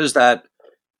so how does that,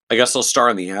 I guess I'll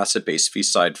start on the asset-based fee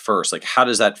side first. Like, how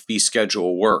does that fee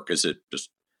schedule work? Is it just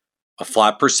a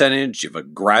flat percentage? Do you have a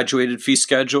graduated fee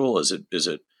schedule? Is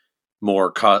it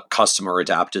more customer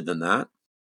adapted than that?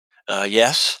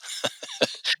 Yes,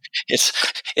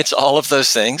 it's all of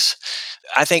those things.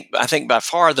 I think by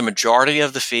far the majority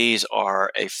of the fees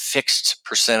are a fixed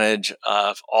percentage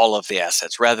of all of the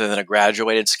assets rather than a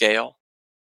graduated scale.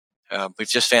 We've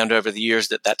just found over the years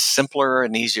that that's simpler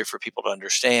and easier for people to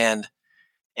understand.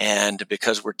 And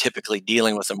because we're typically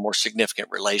dealing with a more significant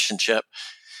relationship,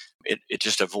 it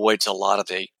just avoids a lot of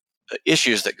the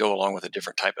issues that go along with a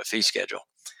different type of fee schedule.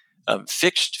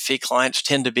 Fixed fee clients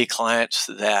tend to be clients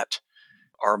that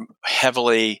are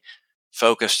heavily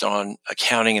focused on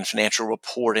accounting and financial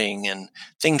reporting and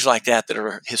things like that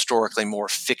are historically more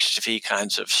fixed fee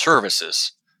kinds of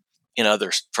services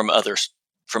from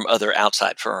other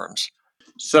outside firms.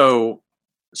 So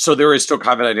there is still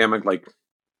kind of a dynamic, like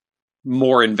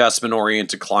more investment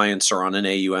oriented clients are on an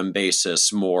AUM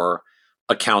basis, more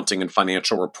accounting and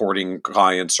financial reporting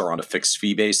clients are on a fixed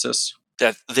fee basis?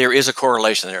 That there is a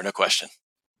correlation there, no question.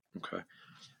 Okay.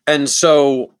 And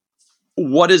so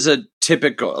what is a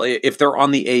typical, if they're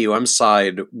on the AUM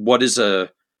side, what is a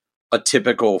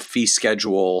typical fee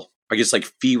schedule, I guess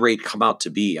like fee rate come out to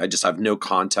be? I just have no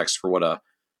context for what a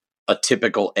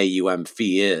typical AUM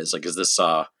fee is. Like, is this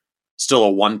still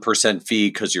a 1% fee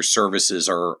because your services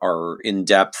are in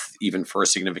depth even for a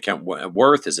significant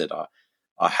worth? Is it a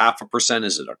 0.5%?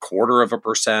 Is it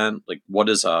 0.25%? Like, what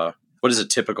does a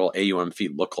typical AUM fee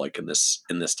look like in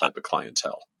this type of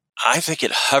clientele? I think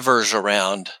it hovers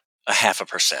around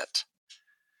 0.5%.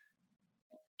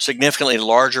 Significantly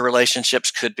larger relationships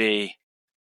could be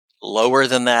lower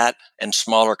than that, and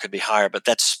smaller could be higher, but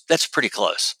that's pretty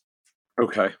close.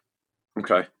 Okay.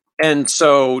 And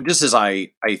so just as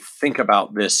I think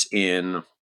about this in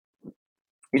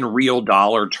real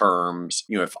dollar terms,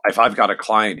 if I've got a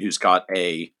client who's got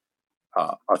a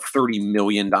 $30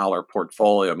 million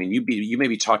portfolio, I mean, you may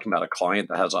be talking about a client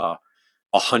that has a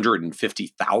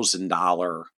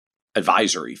 $150,000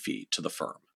 advisory fee to the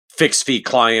firm. Fixed fee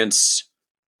clients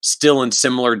still in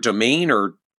similar domain,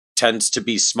 or tends to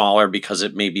be smaller because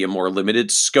it may be a more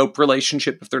limited scope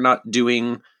relationship if they're not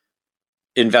doing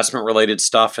investment related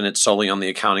stuff and it's solely on the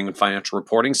accounting and financial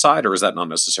reporting side, or is that not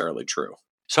necessarily true?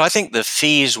 So I think the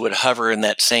fees would hover in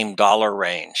that same dollar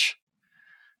range.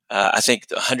 I think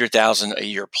the $100,000 a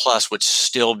year plus would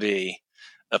still be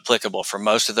applicable for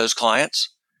most of those clients.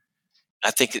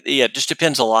 I think it just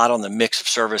depends a lot on the mix of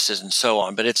services and so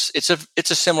on, but it's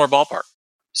a similar ballpark.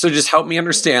 So just help me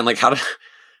understand, like,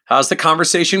 how's the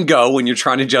conversation go when you're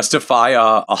trying to justify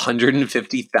a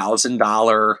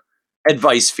 $150,000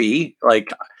 advice fee? Like,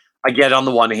 I get on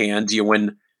the one hand,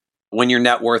 when your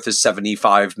net worth is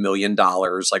 $75 million,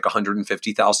 like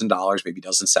 $150,000 maybe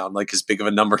doesn't sound like as big of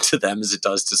a number to them as it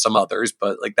does to some others,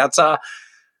 but like that's a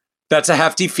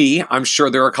hefty fee. I'm sure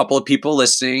there are a couple of people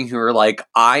listening who are like,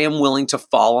 I am willing to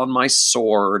fall on my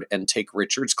sword and take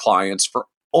Richard's clients for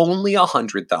only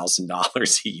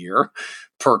 $100,000 a year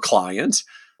per client.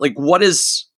 Like,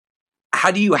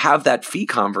 how do you have that fee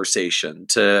conversation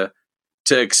to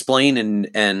explain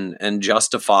and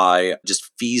justify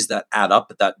just fees that add up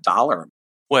at that dollar?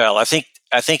 Well, I think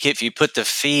if you put the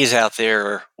fees out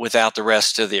there without the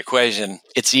rest of the equation,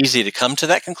 it's easy to come to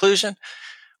that conclusion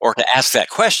or to ask that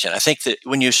question. I think that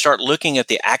when you start looking at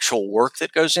the actual work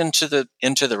that goes into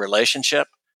the relationship,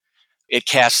 it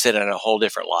casts it in a whole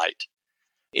different light.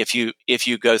 If you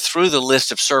go through the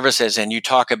list of services and you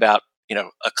talk about,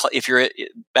 if you're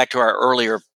back to our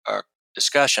earlier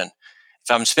discussion, if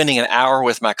I'm spending an hour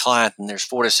with my client and there's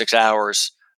 4 to 6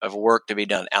 hours of work to be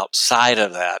done outside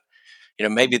of that,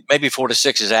 maybe 4 to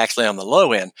 6 is actually on the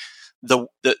low end. The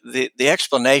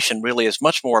explanation really is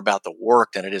much more about the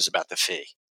work than it is about the fee.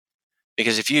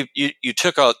 Because if you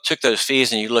took those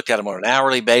fees and you looked at them on an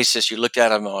hourly basis, you looked at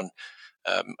them on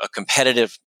a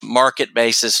competitive market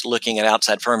basis, looking at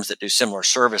outside firms that do similar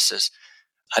services,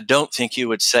 I don't think you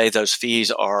would say those fees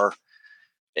are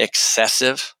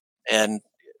excessive. And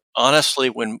honestly,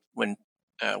 when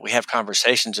we have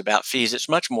conversations about fees, it's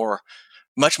much more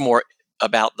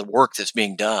about the work that's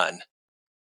being done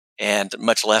and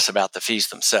much less about the fees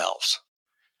themselves.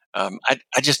 I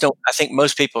just don't. I think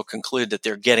most people conclude that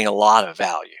they're getting a lot of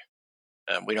value.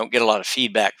 We don't get a lot of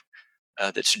feedback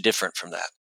that's different from that.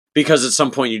 Because at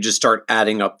some point you just start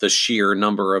adding up the sheer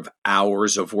number of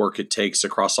hours of work it takes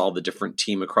across all the different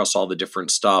team, across all the different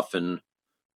stuff. And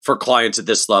for clients at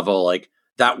this level, like,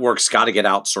 that work's got to get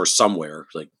outsourced somewhere.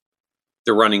 Like,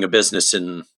 they're running a business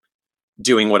and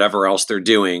doing whatever else they're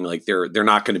doing. Like, they're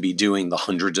not going to be doing the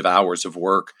hundreds of hours of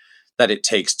work that it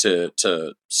takes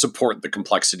to support the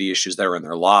complexity issues that are in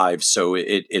their lives. So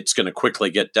it's going to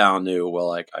quickly get down to, well,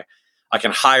 like, I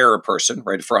can hire a person,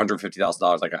 right, for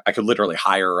 $150,000. Like, I could literally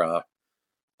hire a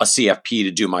CFP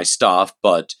to do my stuff,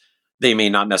 but they may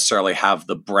not necessarily have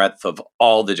the breadth of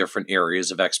all the different areas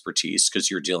of expertise,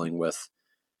 because you're dealing with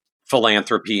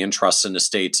philanthropy and trusts and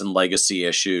estates and legacy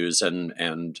issues and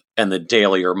the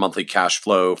daily or monthly cash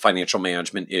flow financial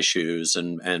management issues,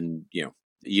 and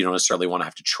you don't necessarily want to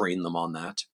have to train them on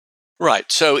that. Right.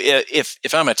 So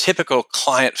if I'm a typical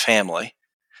client family,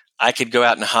 I could go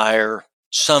out and hire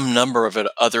some number of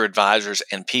other advisors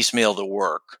and piecemeal the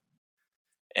work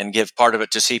and give part of it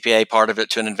to CPA, part of it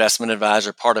to an investment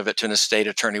advisor, part of it to an estate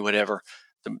attorney, whatever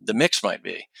the mix might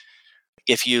be.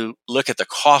 If you look at the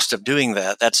cost of doing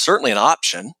that, that's certainly an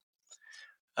option,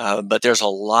 but there's a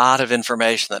lot of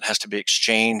information that has to be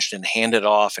exchanged and handed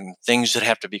off and things that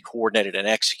have to be coordinated and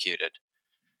executed.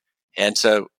 And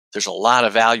so there's a lot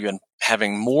of value in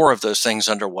having more of those things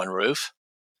under one roof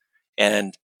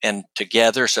and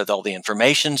together, so that all the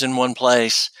information's in one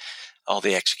place, all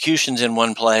the execution's in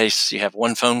one place. You have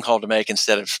one phone call to make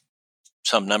instead of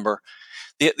some number.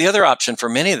 The other option for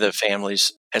many of the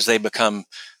families as they become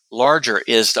larger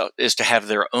is to have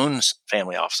their own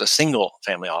family office, a single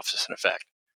family office in effect.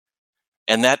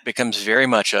 And that becomes very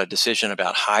much a decision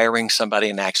about hiring somebody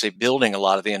and actually building a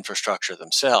lot of the infrastructure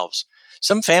themselves.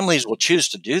 Some families will choose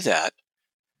to do that,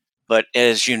 but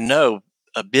as you know,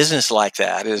 a business like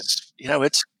that is,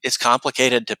 it's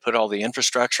complicated to put all the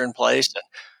infrastructure in place and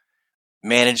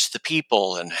manage the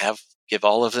people and give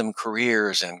all of them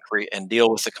careers and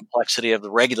deal with the complexity of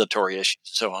the regulatory issues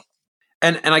and so on.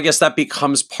 And I guess that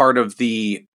becomes part of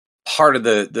the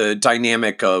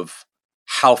dynamic of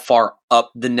how far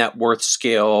up the net worth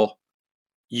scale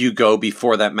you go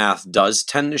before that math does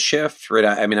tend to shift, right?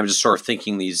 I mean, I'm just sort of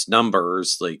thinking these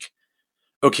numbers like,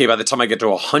 okay, by the time I get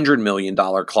to a $100 million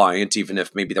client, even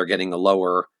if maybe they're getting a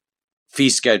lower fee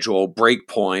schedule break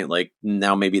point, like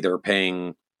now maybe they're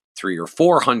paying $300,000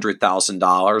 or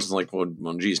 $400,000. Like,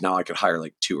 well, geez, now I could hire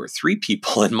like 2 or 3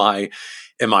 people in my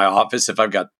office. If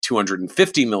I've got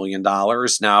 $250 million,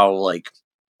 now like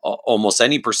almost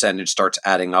any percentage starts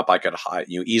adding up. I could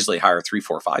easily hire 3,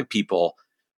 4, 5 people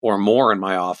or more in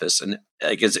my office. And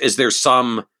like, is there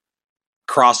some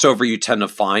crossover you tend to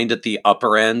find at the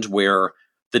upper end where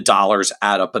the dollars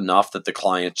add up enough that the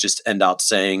clients just end up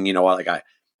saying, you know what, like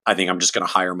I think I'm just going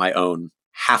to hire my own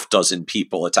half dozen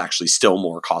people. It's actually still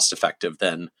more cost effective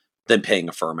than paying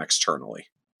a firm externally.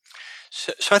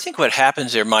 So I think what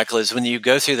happens there, Michael, is when you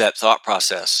go through that thought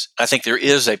process, I think there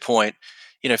is a point,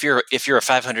 if you're a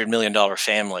 $500 million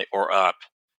family or up,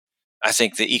 I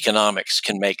think the economics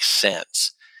can make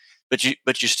sense. But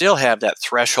you still have that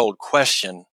threshold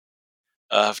question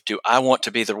of, do I want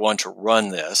to be the one to run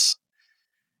this?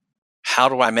 How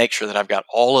do I make sure that I've got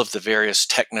all of the various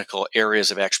technical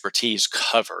areas of expertise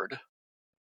covered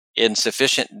in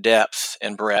sufficient depth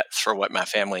and breadth for what my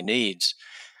family needs?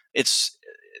 It's,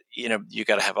 you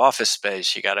got to have office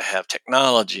space, you got to have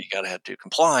technology, you got to do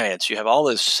compliance, you have all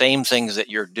those same things that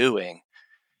you're doing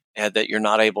and that you're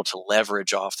not able to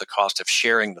leverage off the cost of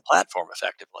sharing the platform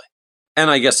effectively. And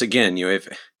I guess, again,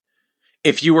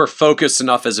 if you were focused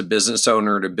enough as a business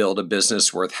owner to build a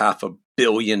business worth $500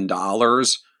 million,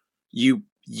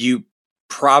 you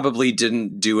probably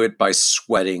didn't do it by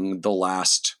sweating the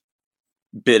last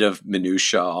bit of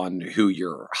minutia on who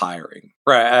you're hiring,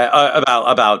 right?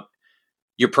 About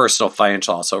your personal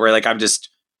financial also, right? Like I'm just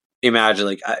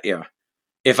imagine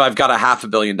if I've got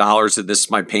 $500 million and this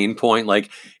is my pain point, like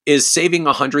is saving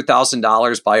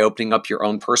 $100,000 by opening up your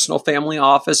own personal family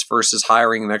office versus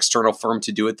hiring an external firm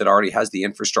to do it that already has the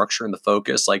infrastructure and the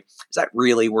focus, like is that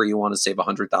really where you want to save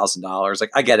 $100,000?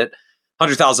 Like I get it,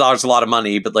 $100,000 is a lot of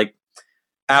money, but like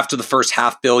after the first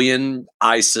 $500 million,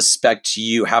 I suspect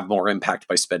you have more impact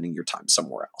by spending your time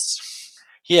somewhere else.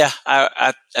 Yeah,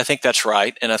 I think that's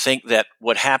right. And I think that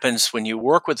what happens when you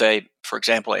work with for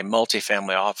example, a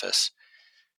multifamily office,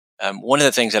 one of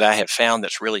the things that I have found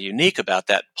that's really unique about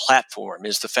that platform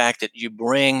is the fact that you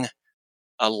bring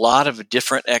a lot of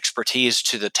different expertise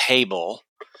to the table,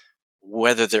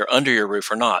 whether they're under your roof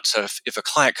or not. So if a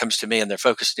client comes to me and they're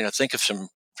focused, think of some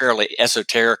fairly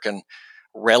esoteric and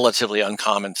relatively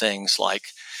uncommon things like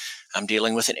I'm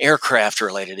dealing with an aircraft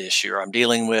related issue, or I'm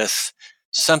dealing with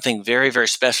something very, very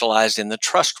specialized in the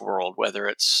trust world, whether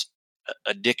it's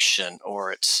addiction or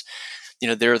it's,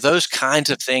 there are those kinds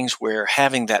of things where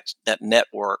having that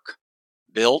network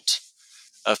built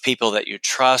of people that you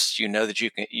trust, that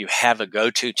you have a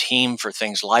go-to team for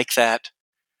things like that.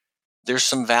 There's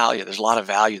some value. There's a lot of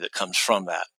value that comes from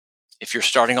that. If you're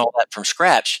starting all that from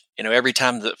scratch, every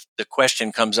time the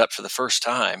question comes up for the first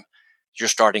time, you're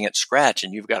starting at scratch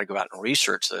and you've got to go out and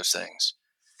research those things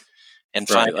and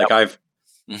find out. Like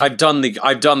I've done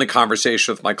the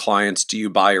conversation with my clients. Do you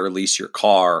buy or lease your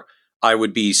car? I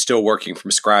would be still working from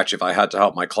scratch if I had to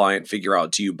help my client figure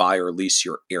out, do you buy or lease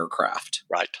your aircraft?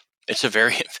 Right.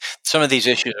 Some of these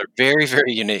issues are very,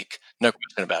 very unique. No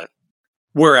question about it.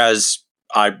 Whereas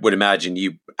I would imagine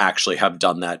you actually have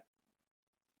done that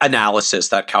analysis,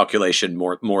 that calculation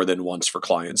more than once for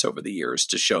clients over the years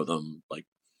to show them, like,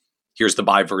 here's the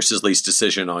buy versus lease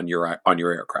decision on your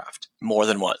aircraft. More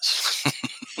than once.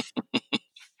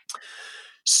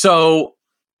 So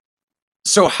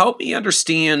help me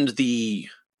understand the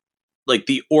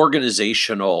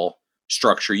organizational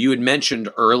structure. You had mentioned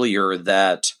earlier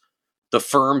that the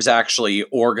firms actually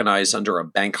organize under a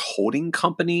bank holding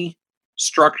company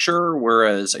structure,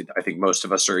 whereas I think most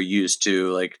of us are used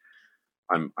to, like,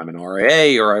 I'm an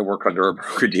RIA or I work under a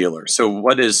broker dealer. So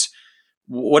what is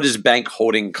what does bank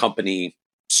holding company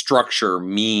structure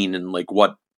mean, and like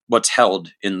what's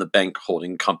held in the bank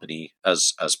holding company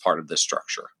as part of this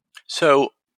structure? So,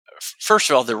 first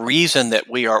of all, the reason that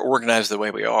we are organized the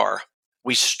way we are,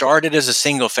 we started as a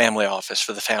single family office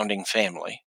for the founding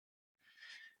family.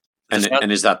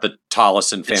 And is that the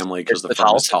Tollison family, because the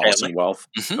firm is Tollison Wealth?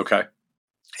 Mm-hmm. Okay.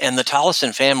 And the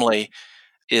Tollison family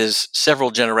is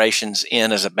several generations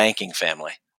in as a banking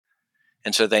family.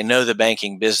 And so they know the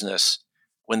banking business.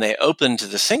 When they opened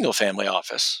the single family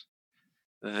office,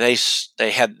 they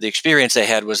had the experience they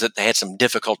had was that they had some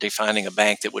difficulty finding a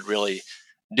bank that would really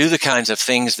do the kinds of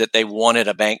things that they wanted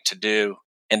a bank to do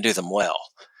and do them well.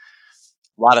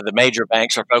 A lot of the major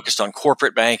banks are focused on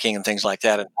corporate banking and things like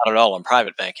that, and not at all on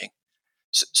private banking.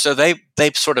 So they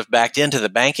sort of backed into the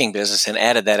banking business and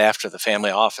added that after the family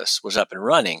office was up and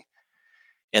running,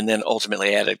 and then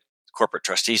ultimately added corporate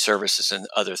trustee services and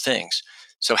other things.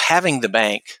 So having the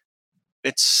bank,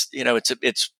 it's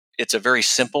a very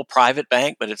simple private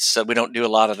bank, but we don't do a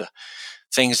lot of the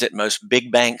things that most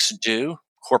big banks do.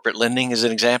 Corporate lending is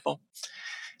an example.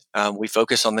 We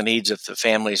focus on the needs of the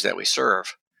families that we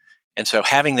serve, and so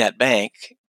having that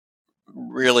bank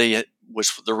really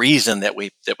was the reason that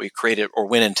we created or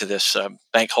went into this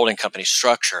bank holding company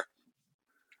structure.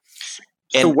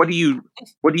 So what do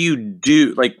you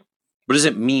do? Like, what does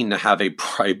it mean to have a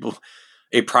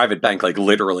private bank, like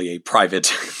literally a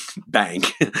private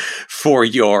bank for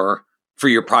your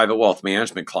private wealth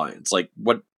management clients? Like,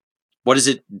 what does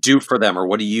it do for them, or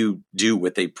what do you do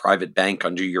with a private bank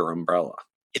under your umbrella?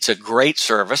 It's a great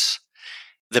service.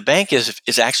 The bank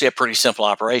is actually a pretty simple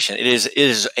operation. It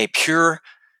is a pure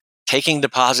taking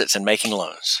deposits and making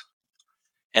loans.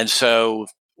 And so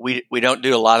we don't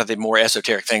do a lot of the more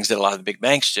esoteric things that a lot of the big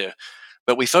banks do,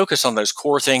 but we focus on those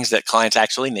core things that clients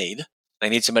actually need. They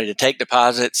need somebody to take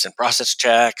deposits and process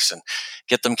checks and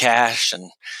get them cash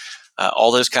and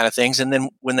all those kind of things. And then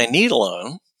when they need a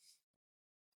loan,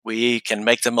 we can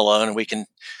make them a loan, and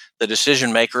the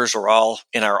decision makers are all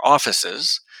in our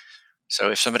offices. So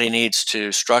if somebody needs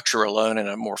to structure a loan in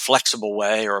a more flexible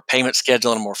way or a payment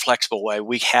schedule in a more flexible way,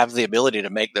 we have the ability to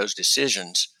make those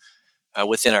decisions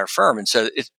within our firm. And so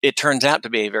it turns out to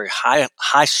be a very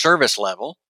high service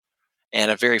level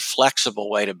and a very flexible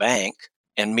way to bank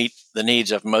and meet the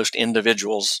needs of most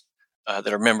individuals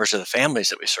that are members of the families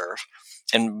that we serve.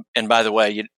 And by the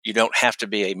way, you don't have to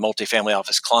be a multifamily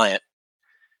office client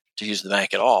to use the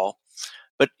bank at all.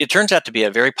 But it turns out to be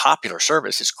a very popular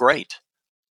service. It's great.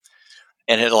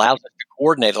 And it allows us to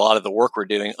coordinate a lot of the work we're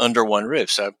doing under one roof.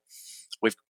 So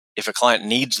if a client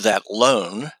needs that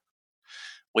loan,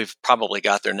 we've probably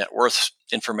got their net worth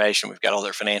information. We've got all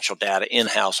their financial data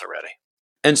in-house already.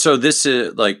 And so this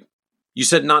is, like you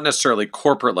said, not necessarily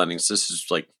corporate lending. So this is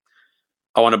like,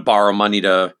 I want to borrow money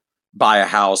to buy a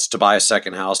house, to buy a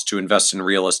second house, to invest in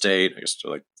real estate, I guess to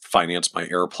like finance my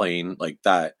airplane, like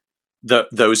that.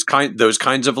 Those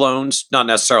kinds of loans, not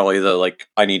necessarily the like,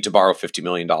 I need to borrow $50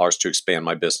 million to expand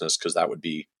my business, because that would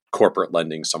be corporate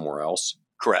lending somewhere else.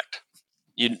 Correct.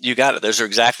 You got it. Those are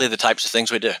exactly the types of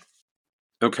things we do.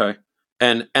 Okay.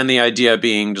 And the idea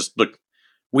being, just look,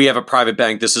 we have a private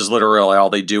bank. This is literally all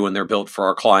they do, and they're built for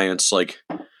our clients. Like,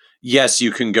 yes,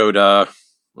 you can go to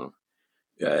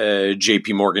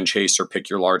JP Morgan Chase or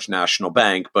pick your large national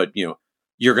bank, but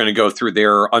you're going to go through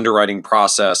their underwriting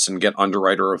process and get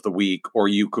underwriter of the week, or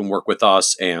you can work with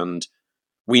us and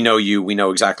we know you, we know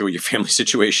exactly what your family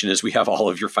situation is. We have all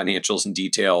of your financials and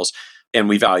details, and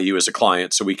we value you as a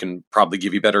client. So we can probably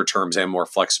give you better terms and more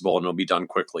flexible, and it'll be done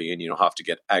quickly. And you don't have to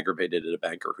get aggravated at a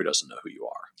banker who doesn't know who you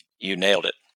are. You nailed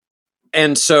it.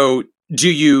 And so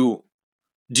do you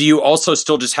also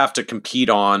still just have to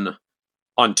compete on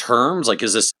terms? Like,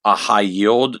 is this a high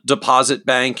yield deposit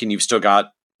bank and you've still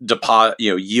got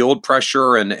yield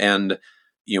pressure and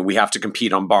we have to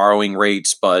compete on borrowing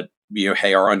rates, but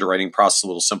hey, our underwriting process is a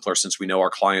little simpler since we know our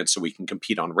clients, so we can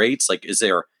compete on rates? Like, is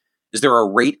there a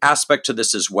rate aspect to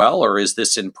this as well, or is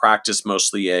this in practice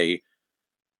mostly a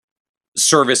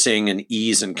servicing and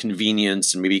ease and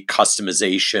convenience and maybe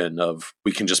customization of,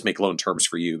 we can just make loan terms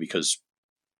for you because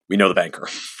we know the banker,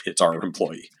 it's our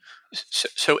employee?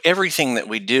 So everything that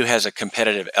we do has a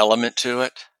competitive element to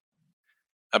it.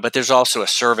 But there's also a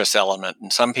service element.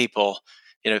 And some people,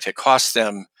 if it costs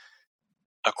them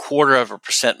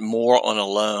 0.25% more on a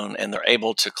loan and they're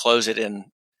able to close it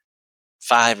in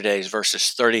 5 days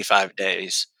versus 35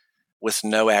 days with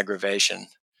no aggravation,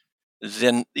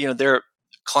 then, their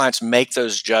clients make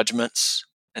those judgments.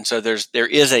 And so there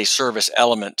is a service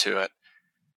element to it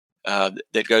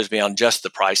that goes beyond just the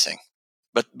pricing.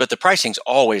 But the pricing's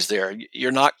always there.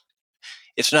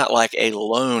 It's not like a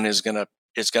loan is going to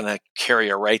is going to carry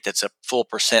a rate that's a full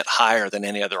percent higher than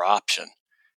any other option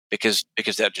because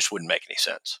that just wouldn't make any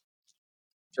sense.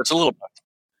 So it's a little.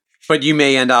 But you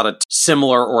may end out a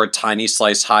similar or a tiny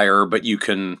slice higher, but you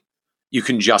can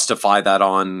justify that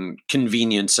on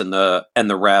convenience and the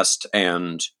rest,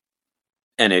 and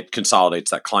it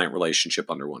consolidates that client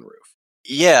relationship under one roof.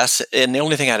 Yes, and the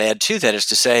only thing I'd add to that is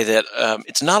to say that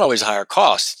it's not always higher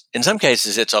cost. In some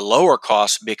cases, it's a lower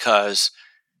cost because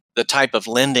the type of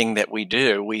lending that we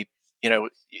do, in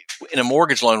a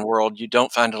mortgage loan world, you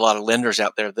don't find a lot of lenders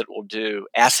out there that will do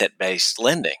asset-based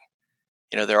lending.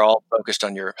 They're all focused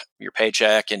on your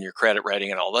paycheck and your credit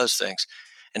rating and all those things.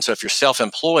 And so if you're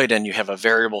self-employed and you have a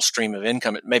variable stream of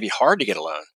income, it may be hard to get a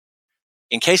loan.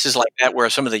 In cases like that, where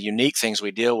some of the unique things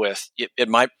we deal with, it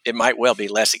might well be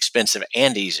less expensive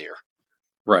and easier.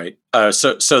 Right.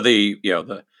 So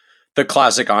the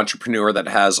classic entrepreneur that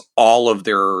has all of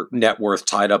their net worth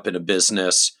tied up in a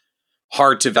business,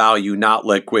 hard to value, not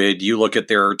liquid. You look at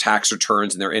their tax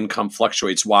returns and their income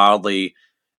fluctuates wildly,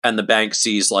 and the bank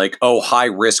sees like, oh, high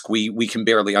risk, we can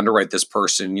barely underwrite this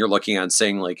person. You're looking at and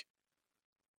saying like,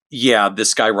 yeah,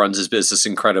 this guy runs his business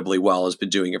incredibly well, has been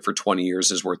doing it for 20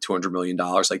 years, is worth $200 million.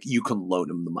 Like, you can loan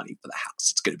him the money for the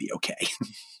house. It's going to be okay.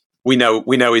 We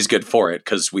know he's good for it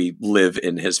because we live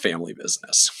in his family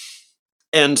business.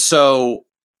 And so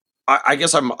I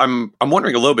guess I'm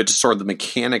wondering a little bit just sort of the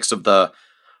mechanics of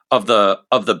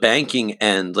the banking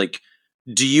end. Like,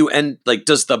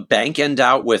 does the bank end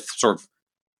out with sort of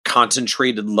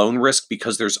concentrated loan risk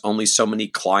because there's only so many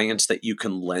clients that you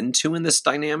can lend to in this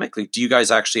dynamic? Like, do you guys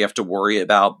actually have to worry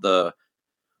about the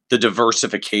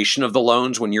diversification of the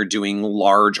loans when you're doing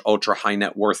large ultra high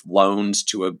net worth loans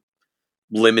to a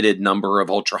limited number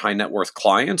of ultra high net worth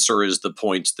clients, or is the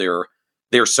point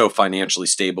they're so financially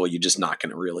stable you're just not going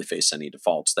to really face any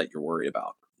defaults that you're worried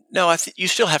about? No, I think you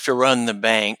still have to run the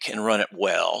bank and run it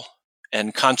well,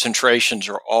 and concentrations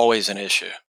are always an issue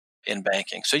in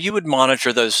banking. So you would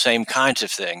monitor those same kinds of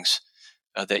things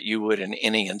that you would in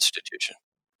any institution.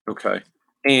 Okay.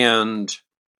 And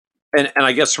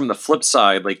I guess from the flip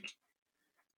side, like,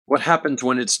 what happens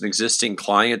when it's an existing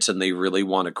client and they really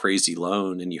want a crazy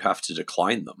loan and you have to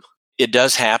decline them? It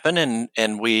does happen,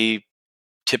 and we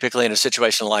typically in a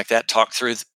situation like that talk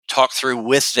through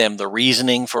with them the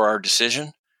reasoning for our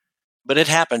decision. But it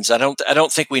happens. I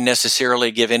don't think we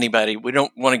necessarily we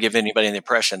don't want to give anybody the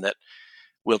impression that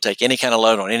we'll take any kind of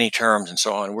loan on any terms and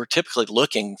so on. We're typically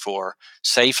looking for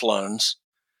safe loans,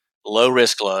 low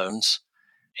risk loans,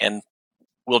 and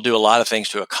we'll do a lot of things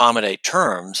to accommodate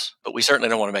terms, but we certainly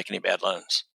don't want to make any bad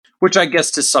loans. Which I guess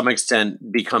to some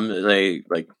extent becomes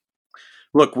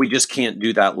look, we just can't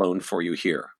do that loan for you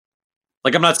here.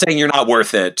 Like, I'm not saying you're not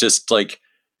worth it, just like,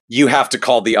 you have to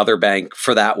call the other bank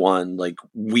for that one. Like,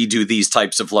 we do these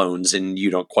types of loans and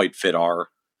you don't quite fit our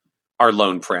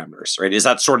loan parameters, right? Is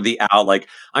that sort of the out? Like,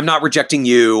 I'm not rejecting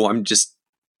you. I'm just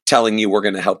telling you we're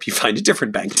going to help you find a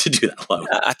different bank to do that loan.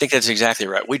 I think that's exactly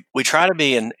right. We try to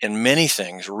be in many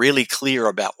things really clear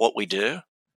about what we do.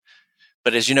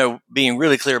 But as you know, being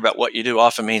really clear about what you do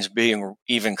often means being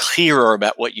even clearer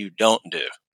about what you don't do.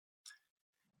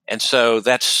 And so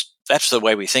that's the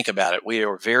way we think about it. We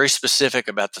are very specific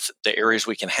about the areas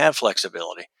we can have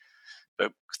flexibility.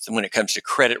 But when it comes to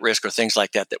credit risk or things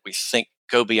like that we think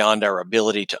go beyond our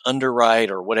ability to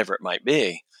underwrite or whatever it might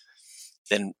be,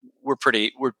 then we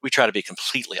try to be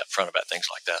completely upfront about things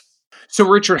like that. So,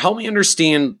 Richard, help me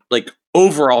understand like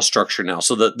overall structure now.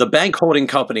 So the bank holding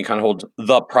company kind of holds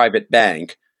the private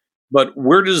bank, but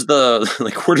where does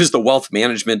the wealth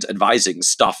management advising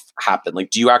stuff happen?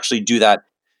 Like, do you actually do that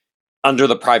under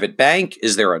the private bank?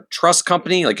 Is there a trust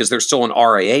company? Like, is there still an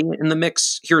RIA in the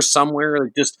mix here somewhere?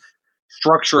 Like, just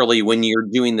structurally, when you're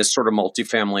doing this sort of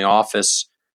multifamily office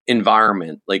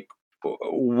environment, like,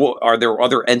 are there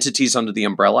other entities under the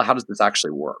umbrella? How does this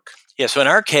actually work? Yeah, so in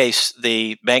our case,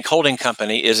 the bank holding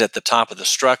company is at the top of the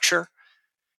structure,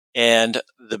 and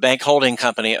the bank holding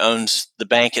company owns the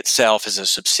bank itself as a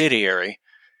subsidiary,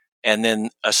 and then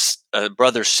a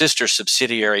brother-sister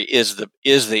subsidiary is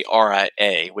the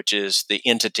RIA, which is the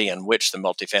entity in which the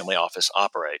multifamily office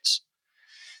operates.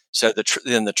 So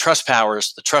then the trust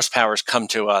powers come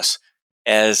to us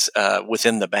as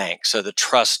within the bank. So the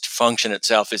trust function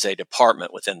itself is a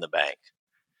department within the bank.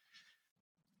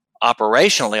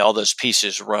 Operationally, all those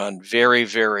pieces run very,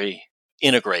 very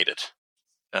integrated,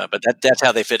 but that's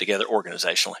how they fit together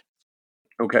organizationally.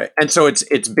 Okay, and so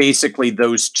it's basically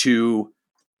those two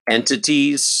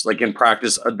entities. Like, in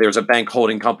practice, there's a bank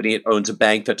holding company. It owns a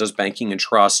bank that does banking and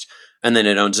trust, and then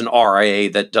it owns an RIA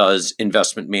that does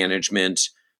investment management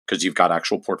because you've got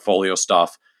actual portfolio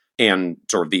stuff. and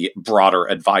sort of the broader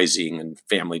advising and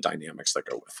family dynamics that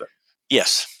go with it.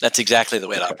 Yes, that's exactly the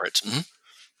way it operates. Mm-hmm.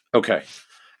 Okay.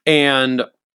 And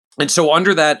so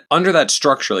under that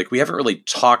structure, like we haven't really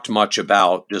talked much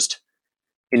about just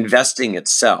investing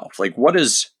itself. Like what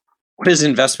does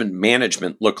investment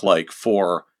management look like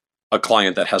for a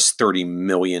client that has $30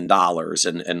 million?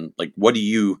 And like what do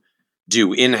you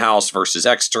do in-house versus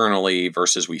externally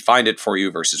versus we find it for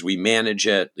you versus we manage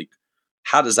it? Like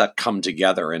how does that come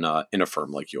together in a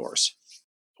firm like yours?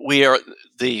 We are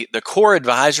the core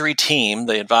advisory team,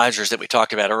 the advisors that we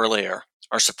talked about earlier,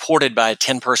 are supported by a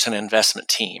 10-person investment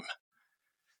team.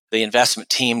 The investment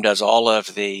team does all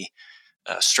of the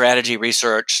strategy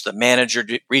research, the manager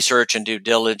research and due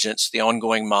diligence, the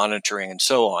ongoing monitoring, and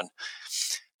so on.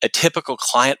 A typical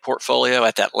client portfolio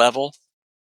at that level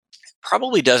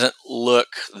probably doesn't look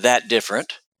that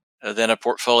different than a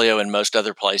portfolio in most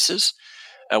other places.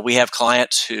 We have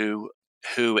clients who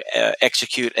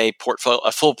execute a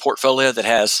full portfolio that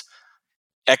has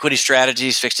equity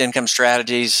strategies, fixed income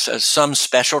strategies, some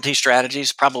specialty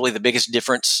strategies. Probably the biggest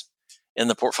difference in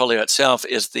the portfolio itself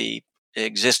is the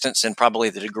existence and probably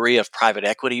the degree of private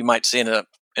equity you might see in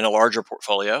a larger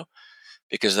portfolio,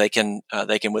 because they can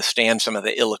withstand some of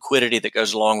the illiquidity that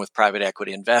goes along with private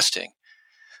equity investing.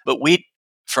 But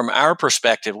from our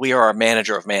perspective, we are a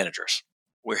manager of managers.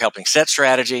 We're helping set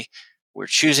strategy. We're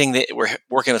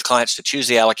working with clients to choose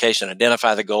the allocation,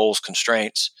 identify the goals,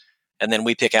 constraints, and then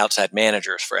we pick outside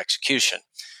managers for execution.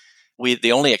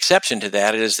 The only exception to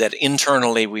that is that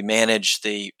internally we manage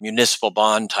the municipal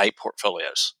bond type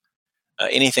portfolios.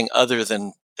 Anything other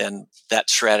than that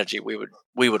strategy, we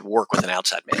would work with an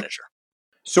outside manager.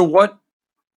 So what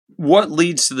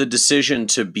leads to the decision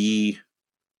to be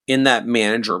in that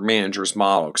manager's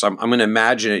model? Because I'm going to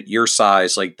imagine at your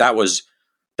size, like that was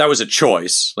a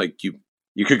choice. Like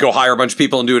you could go hire a bunch of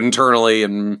people and do it internally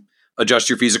and adjust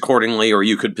your fees accordingly, or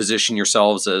you could position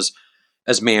yourselves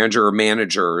as manager or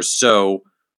managers. So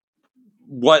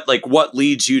what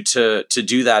leads you to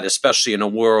do that, especially in a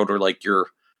world where like you're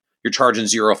charging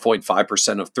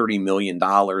 0.5% of $30 million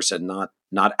and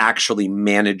not actually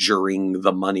managing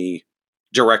the money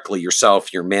directly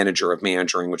yourself? You're manager of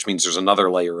managing, which means there's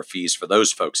another layer of fees for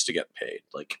those folks to get paid.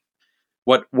 Like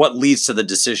what leads to the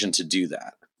decision to do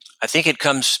that? I think it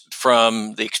comes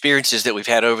from the experiences that we've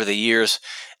had over the years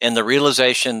and the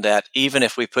realization that even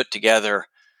if we put together,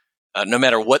 no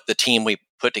matter what the team we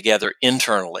put together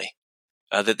internally,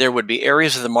 that there would be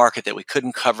areas of the market that we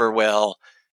couldn't cover well.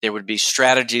 There would be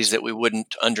strategies that we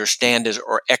wouldn't understand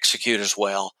or execute as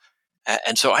well.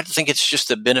 And so I think it's just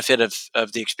the benefit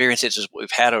of the experiences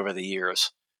we've had over the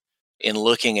years in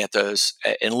looking at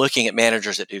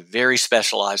managers that do very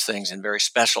specialized things in very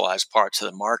specialized parts of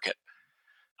the market.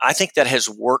 I think that has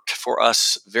worked for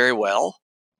us very well.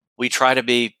 We try to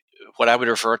be what I would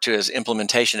refer to as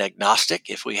implementation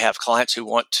agnostic. If we have clients who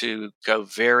want to go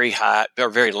very high or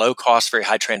very low cost, very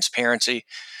high transparency,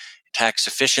 tax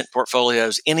efficient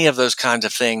portfolios, any of those kinds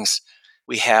of things,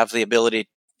 we have the ability,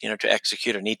 to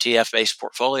execute an ETF based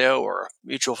portfolio or a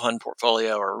mutual fund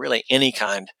portfolio or really any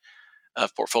kind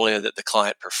of portfolio that the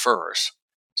client prefers.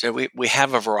 So we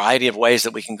have a variety of ways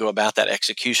that we can go about that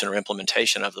execution or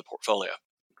implementation of the portfolio.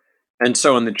 And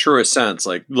so in the truest sense,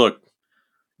 like, look,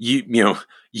 you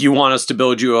want us to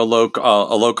build you a low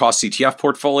cost ETF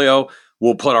portfolio.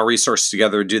 We'll put our resources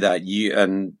together to do that.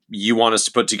 You want us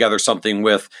to put together something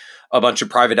with a bunch of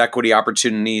private equity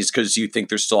opportunities because you think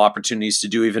there's still opportunities to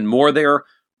do even more there.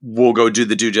 We'll go do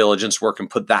the due diligence work and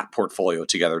put that portfolio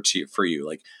together for you.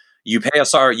 Like you pay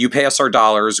us our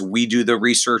dollars. We do the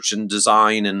research and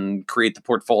design and create the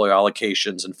portfolio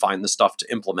allocations and find the stuff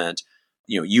to implement.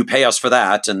 You pay us for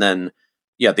that, and then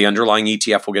the underlying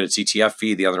ETF will get its ETF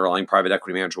fee. The underlying private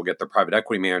equity manager will get their private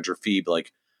equity manager fee. But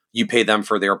like you pay them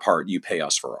for their part, you pay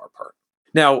us for our part.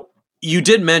 Now you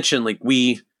did mention like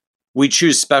we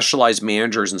choose specialized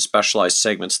managers and specialized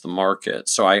segments of the market.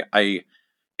 So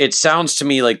it sounds to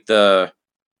me like the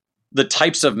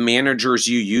types of managers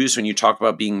you use when you talk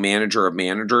about being manager of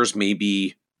managers may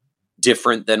be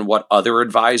different than what other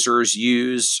advisors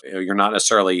use. You're not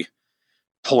necessarily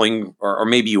pulling, or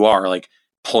maybe you are, like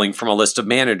pulling from a list of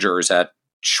managers at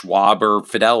Schwab or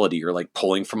Fidelity, or like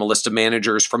pulling from a list of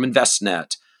managers from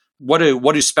Envestnet. What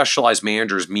do specialized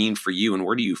managers mean for you, and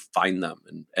where do you find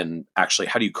them? And actually,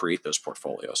 how do you create those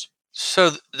portfolios?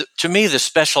 So to me, the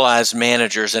specialized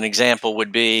managers, an example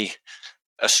would be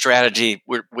a strategy.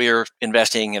 We're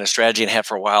investing in a strategy and have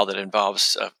for a while that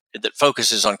involves that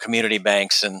focuses on community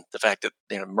banks and the fact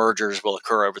that mergers will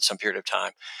occur over some period of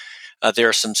time. There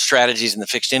are some strategies in the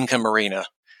fixed income arena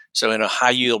So in a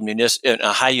high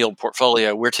yield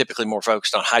portfolio, we're typically more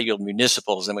focused on high yield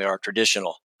municipals than we are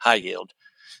traditional high yield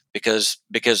because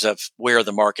of where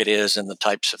the market is and the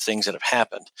types of things that have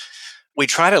happened. We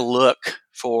try to look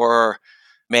for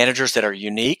managers that are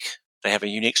unique. They have a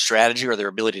unique strategy or their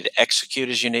ability to execute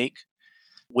is unique.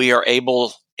 We are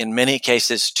able, in many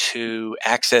cases, to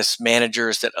access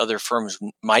managers that other firms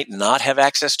might not have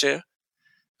access to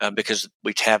because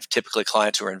we have typically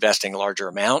clients who are investing larger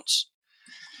amounts.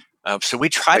 So we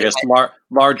try I guess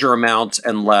larger amounts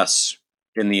and less,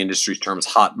 in the industry's terms,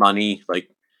 hot money. Like,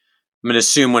 I'm going to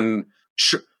assume when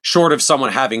short of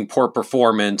someone having poor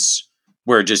performance,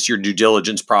 where just your due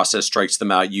diligence process strikes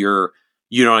them out, you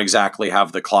don't exactly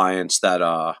have the clients that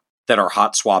are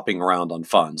hot swapping around on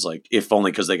funds, like if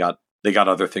only because they got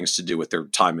other things to do with their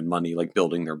time and money, like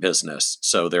building their business.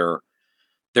 So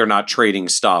they're not trading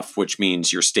stuff, which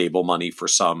means you're stable money for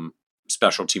some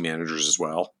specialty managers as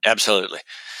well. Absolutely.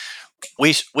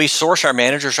 We source our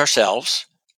managers ourselves.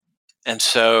 And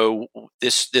so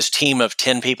this team of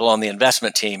 10 people on the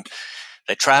investment team,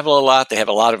 they travel a lot. They have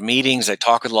a lot of meetings. They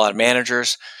talk with a lot of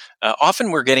managers.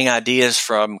 Often we're getting ideas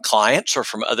from clients or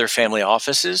from other family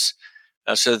offices.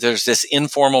 So there's this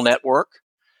informal network.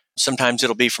 Sometimes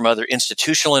it'll be from other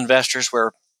institutional investors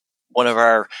where one of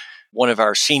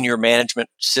our senior management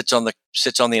sits on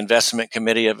the investment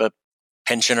committee of a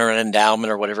pension or an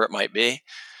endowment or whatever it might be.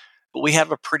 But we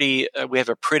have a pretty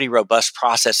robust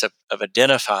process of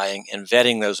identifying and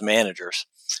vetting those managers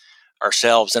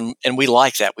ourselves, and we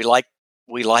like that. We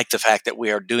like the fact that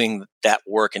we are doing that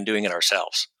work and doing it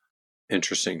ourselves.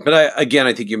 Interesting, but I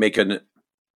think you make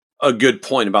a good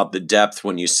point about the depth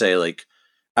when you say like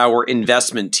our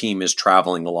investment team is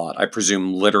traveling a lot. I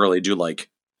presume literally do like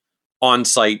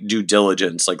on-site due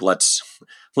diligence, like let's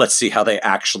see how they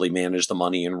actually manage the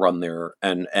money and run their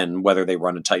and whether they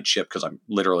run a tight ship, because I'm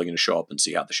literally going to show up and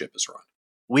see how the ship is run.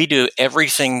 We do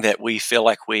everything that we feel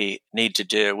like we need to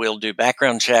do. We'll do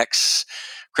background checks,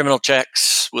 criminal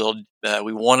checks. We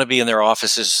want to be in their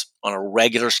offices on a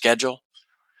regular schedule.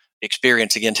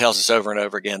 Experience again tells us over and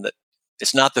over again that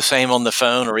it's not the same on the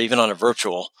phone or even on a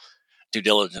virtual due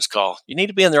diligence call. You need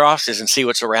to be in their offices and see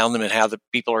what's around them and how the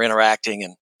people are interacting,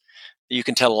 and you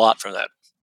can tell a lot from that.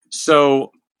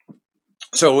 So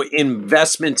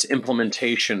investment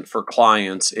implementation for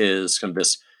clients is kind of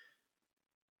this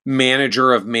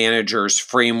manager of managers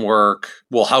framework.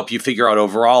 Will help you figure out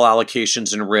overall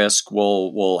allocations and risk.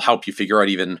 Will help you figure out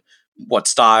even what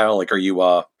style. Like, are you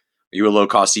a low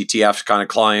cost ETF kind of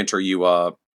client? Or are you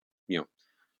a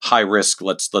high risk?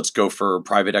 Let's go for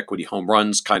private equity home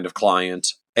runs kind of client,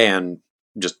 and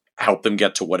just help them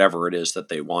get to whatever it is that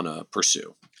they want to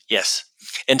pursue. Yes,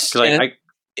 and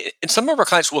some of our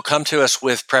clients will come to us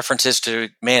with preferences to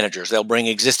managers. They'll bring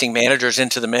existing managers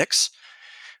into the mix,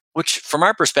 which from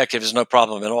our perspective is no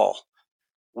problem at all.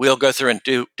 We'll go through and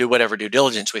do whatever due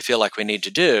diligence we feel like we need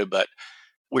to do, but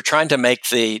we're trying to make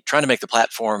the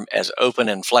platform as open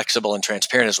and flexible and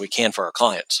transparent as we can for our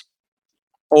clients.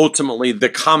 Ultimately, the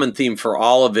common theme for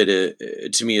all of it,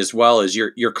 to me as well, is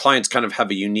your clients kind of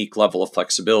have a unique level of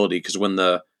flexibility, because when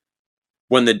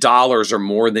the dollars are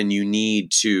more than you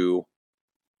need to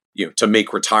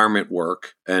make retirement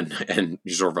work and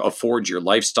you sort of afford your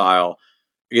lifestyle,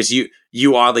 because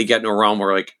you oddly get in a realm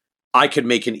where like I could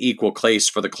make an equal case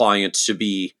for the client to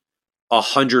be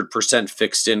 100%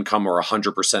 fixed income or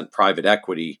 100% private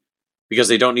equity, because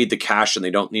they don't need the cash and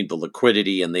they don't need the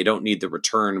liquidity and they don't need the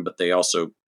return, but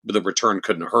the return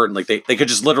couldn't hurt. And like they could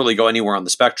just literally go anywhere on the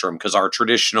spectrum, because our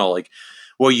traditional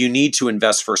you need to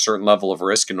invest for a certain level of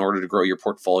risk in order to grow your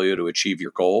portfolio to achieve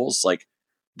your goals. Like,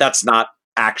 that's not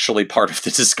actually part of the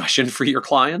discussion for your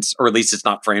clients, or at least it's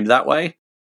not framed that way.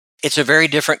 It's a very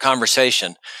different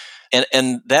conversation.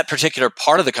 And that particular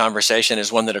part of the conversation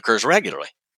is one that occurs regularly.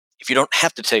 If you don't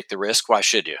have to take the risk, why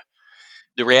should you?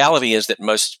 The reality is that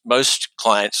most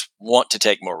clients want to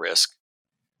take more risk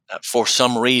for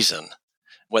some reason,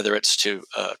 whether it's to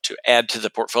add to the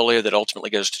portfolio that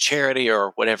ultimately goes to charity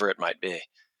or whatever it might be.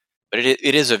 But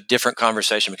it is a different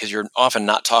conversation, because you're often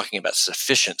not talking about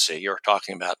sufficiency. You're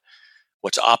talking about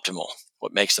what's optimal,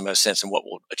 what makes the most sense, and what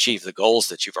will achieve the goals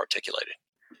that you've articulated.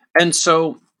 And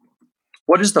so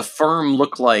what does the firm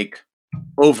look like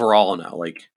overall now?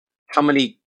 Like, how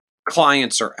many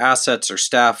clients or assets or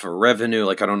staff or revenue?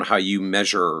 Like, I don't know how you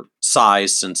measure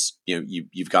size, since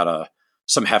you've got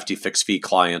some hefty fixed fee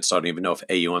clients. So I don't even know if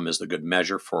AUM is the good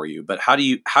measure for you. But how do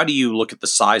you look at the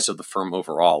size of the firm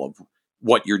overall, of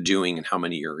what you're doing and how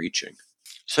many you're reaching?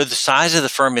 So the size of the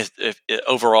firm is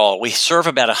overall, we serve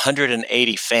about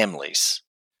 180 families.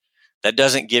 That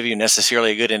doesn't give you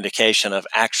necessarily a good indication of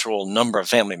actual number of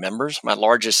family members. My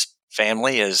largest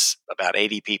family is about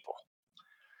 80 people.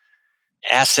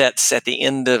 Assets at the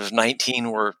end of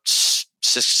 19 were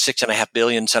 $6.5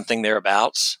 billion, something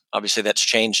thereabouts. Obviously, that's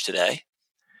changed today.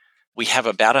 We have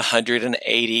about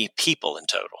 180 people in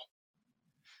total.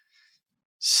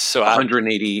 So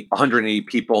 180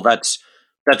 people. That's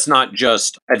not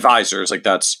just advisors, like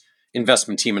that's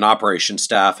investment team and operations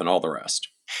staff and all the rest.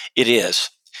 It is.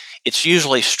 It's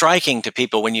usually striking to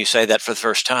people when you say that for the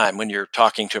first time, when you're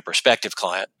talking to a prospective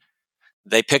client.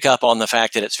 They pick up on the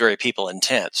fact that it's very people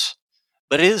intense.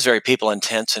 But it is very people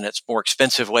intense, and it's a more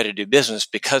expensive way to do business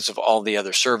because of all the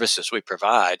other services we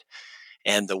provide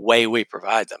and the way we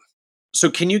provide them.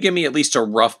 So can you give me at least a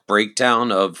rough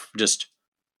breakdown of just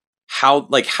how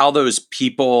those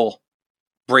people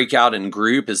break out in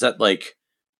group? Is that like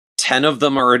 10 of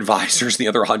them are advisors, the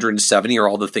other 170 are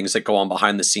all the things that go on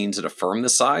behind the scenes at a firm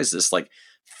this size? Is like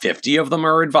 50 of them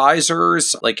are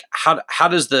advisors? Like how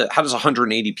does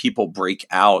 180 people break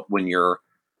out when you're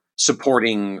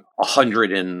supporting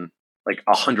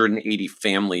 180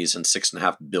 families and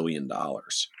 $6.5 billion?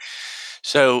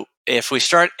 So if we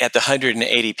start at the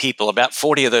 180 people, about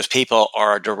 40 of those people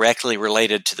are directly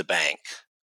related to the bank.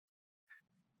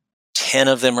 10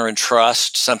 of them are in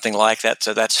trust, something like that.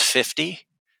 So that's 50.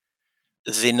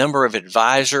 The number of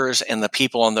advisors and the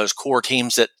people on those core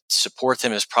teams that support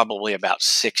them is probably about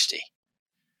 60.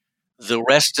 The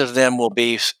rest of them will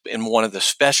be in one of the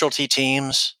specialty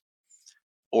teams,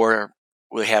 or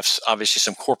we have obviously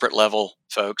some corporate level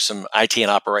folks, some IT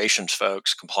and operations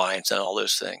folks, compliance and all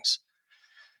those things.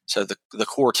 So the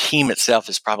core team itself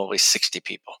is probably 60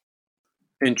 people.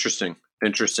 Interesting.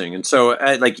 And so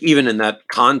like even in that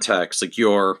context, like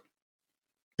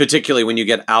particularly when you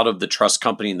get out of the trust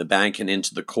company and the bank and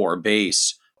into the core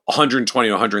base, 120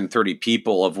 to 130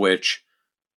 people, of which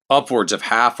upwards of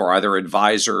half are either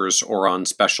advisors or on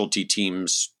specialty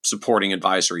teams supporting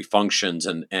advisory functions,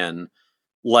 and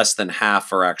less than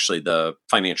half are actually the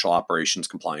financial operations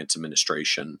compliance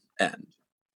administration end,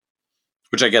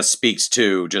 which I guess speaks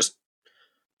to just,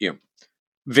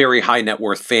 very high net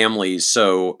worth families.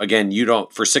 So again,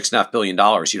 for $6.5 billion,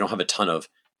 you don't have a ton of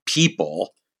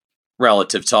people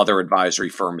relative to other advisory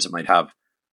firms that might have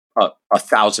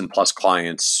 1,000 plus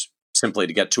clients simply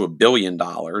to get to $1 billion,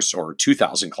 or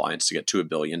 2,000 clients to get to $1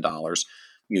 billion.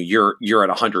 You're at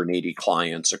 180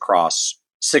 clients across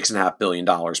 $6.5 billion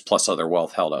plus other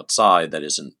wealth held outside that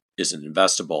isn't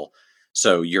investable.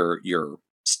 So your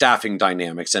staffing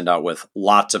dynamics end up with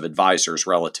lots of advisors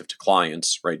relative to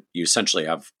clients, right? You essentially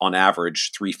have on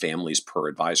average 3 families per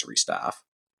advisory staff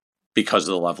because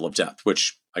of the level of depth,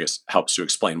 which I guess helps to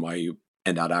explain why you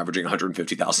end out averaging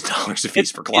 $150,000 of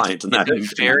fees for clients.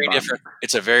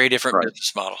 It's a very different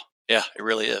business model. Yeah, it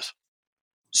really is.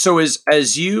 So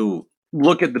as you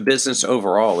look at the business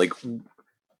overall, like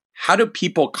how do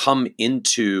people come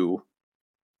into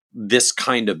this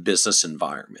kind of business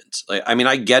environment? Like, I mean,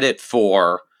 I get it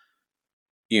for,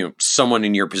 someone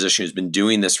in your position who's been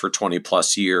doing this for 20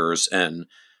 plus years and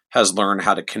has learned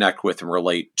how to connect with and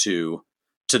relate to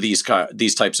these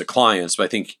types of clients. But I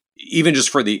think even just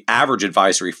for the average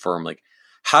advisory firm, like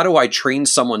how do I train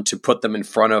someone to put them in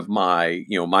front of my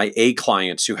A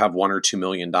clients who have $1 or $2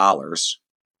 million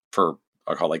for,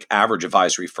 I call like average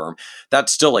advisory firm?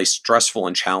 That's still a stressful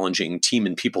and challenging team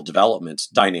and people development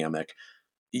dynamic.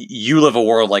 You live a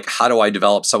world like, how do I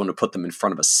develop someone to put them in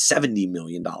front of a $70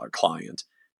 million client?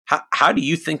 How do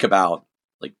you think about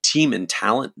like team and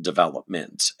talent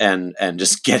development and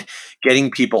just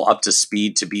getting people up to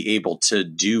speed to be able to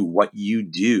do what you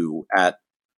do at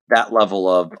that level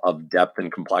of depth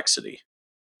and complexity?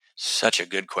 Such a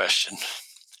good question.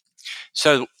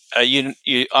 So you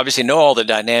obviously know all the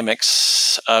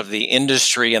dynamics of the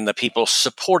industry and the people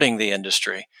supporting the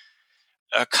industry.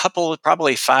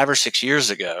 Probably 5 or 6 years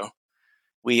ago,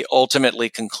 we ultimately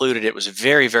concluded it was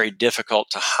very, very difficult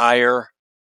to hire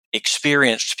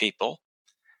experienced people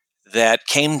that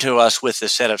came to us with the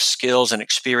set of skills and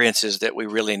experiences that we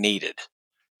really needed.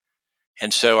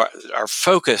 And so our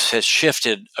focus has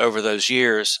shifted over those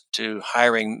years to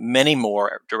hiring many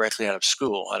more directly out of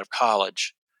school, out of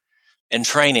college, and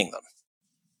training them.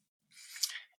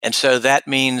 And so that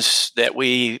means that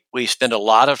we spend a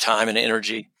lot of time and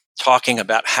energy talking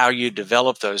about how you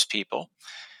develop those people,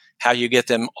 how you get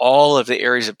them all of the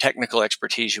areas of technical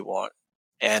expertise you want,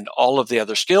 and all of the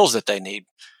other skills that they need,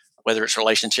 whether it's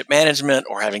relationship management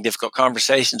or having difficult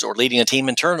conversations or leading a team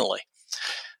internally.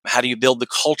 How do you build the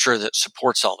culture that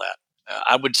supports all that?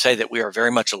 I would say that we are very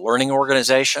much a learning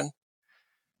organization.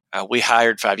 We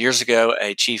hired 5 years ago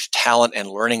a chief talent and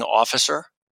learning officer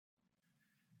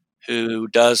who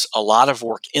does a lot of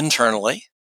work internally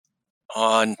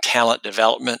on talent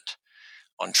development,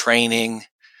 on training,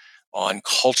 on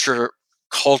culture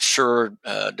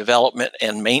development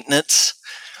and maintenance.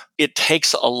 It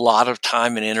takes a lot of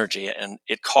time and energy, and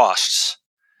it costs.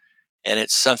 And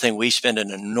it's something we spend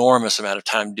an enormous amount of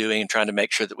time doing and trying to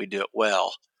make sure that we do it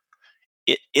well.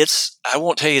 I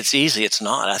won't tell you it's easy. It's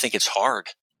not. I think it's hard.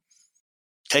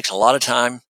 It takes a lot of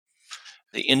time.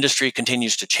 The industry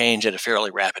continues to change at a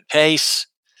fairly rapid pace.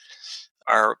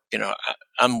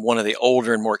 I'm one of the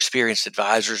older and more experienced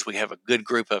advisors. We have a good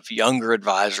group of younger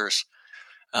advisors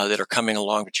that are coming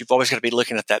along, but you've always got to be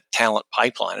looking at that talent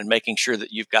pipeline and making sure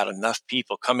that you've got enough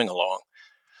people coming along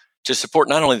to support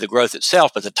not only the growth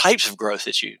itself, but the types of growth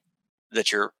that you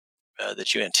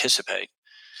anticipate.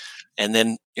 And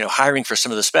then, hiring for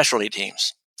some of the specialty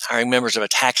teams, hiring members of a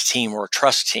tax team or a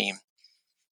trust team,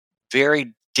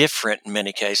 very different in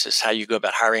many cases, how you go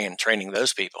about hiring and training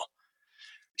those people.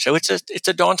 So it's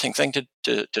a daunting thing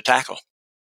to tackle.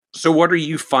 So what are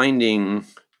you finding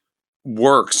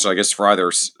works, I guess, for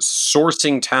either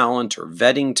sourcing talent or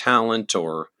vetting talent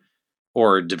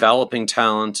or developing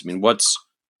talent? I mean, what's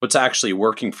actually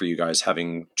working for you guys,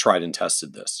 having tried and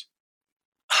tested this?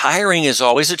 Hiring is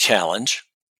always a challenge.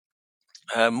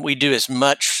 We do as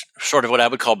much sort of what I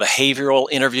would call behavioral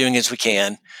interviewing as we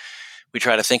can. We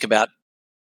try to think about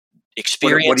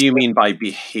experience. What do you mean by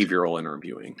behavioral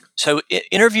interviewing? So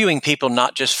interviewing people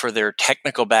not just for their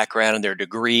technical background and their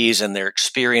degrees and their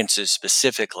experiences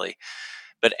specifically,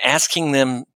 but asking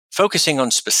them, focusing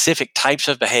on specific types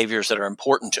of behaviors that are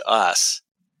important to us,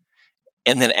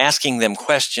 and then asking them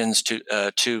questions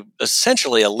to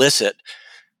essentially elicit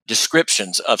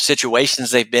descriptions of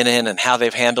situations they've been in and how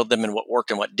they've handled them and what worked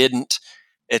and what didn't.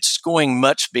 It's going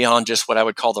much beyond just what I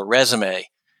would call the resume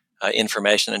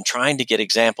information, and trying to get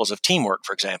examples of teamwork,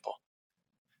 for example.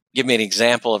 Give me an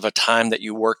example of a time that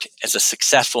you worked as a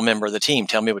successful member of the team.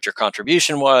 Tell me what your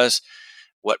contribution was,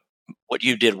 what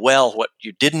you did well, what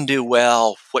you didn't do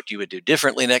well, what you would do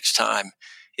differently next time.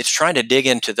 It's trying to dig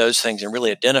into those things and really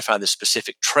identify the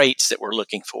specific traits that we're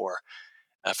looking for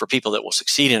people that will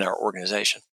succeed in our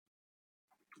organization.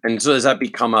 And so does that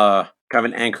become a kind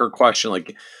of an anchor question,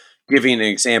 like giving an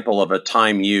example of a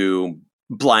time you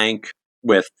blank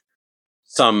with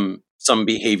some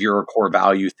behavior or core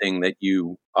value thing that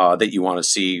you want to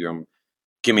see?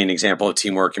 Give me an example of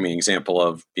teamwork. Give me an example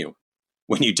of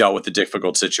when you dealt with a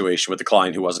difficult situation with a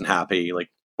client who wasn't happy. Like,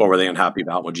 what were they unhappy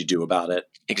about? What'd you do about it?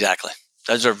 Exactly.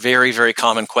 Those are very, very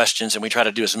common questions, and we try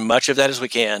to do as much of that as we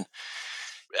can.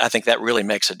 I think that really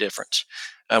makes a difference.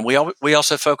 We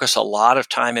also focus a lot of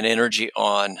time and energy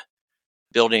on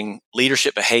building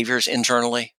leadership behaviors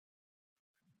internally,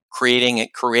 creating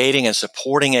and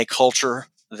supporting a culture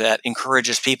that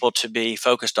encourages people to be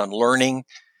focused on learning,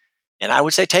 and I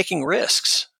would say taking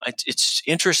risks. It's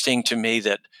interesting to me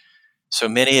that so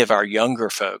many of our younger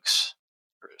folks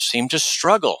seem to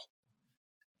struggle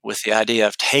with the idea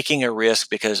of taking a risk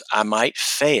because I might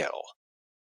fail.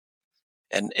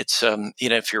 And it's,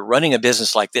 if you're running a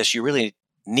business like this, you really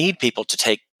need people to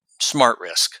take smart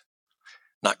risk,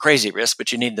 not crazy risk,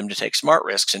 but you need them to take smart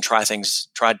risks and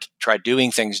try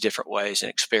doing things different ways and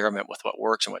experiment with what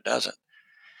works and what doesn't.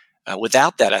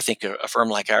 Without that, I think a firm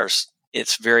like ours,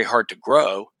 it's very hard to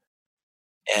grow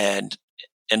and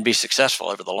be successful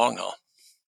over the long haul.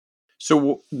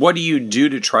 So what do you do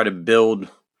to try to build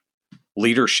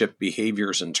leadership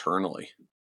behaviors internally?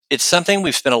 It's something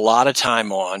we've spent a lot of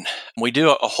time on. We do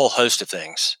a whole host of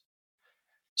things.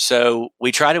 So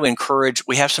we try to encourage,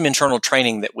 we have some internal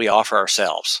training that we offer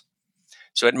ourselves.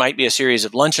 So it might be a series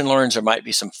of lunch and learns, there might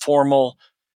be some formal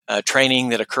training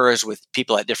that occurs with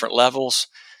people at different levels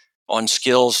on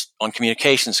skills, on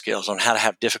communication skills, on how to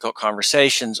have difficult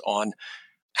conversations, on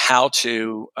how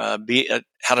to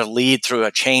lead through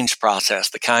a change process,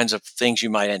 the kinds of things you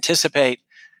might anticipate,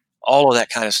 all of that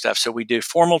kind of stuff. So we do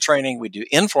formal training, we do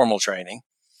informal training.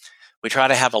 We try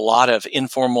to have a lot of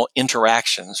informal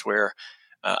interactions where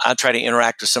I try to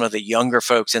interact with some of the younger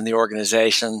folks in the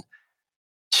organization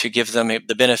to give them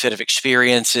the benefit of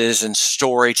experiences and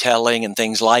storytelling and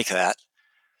things like that.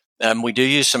 We do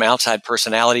use some outside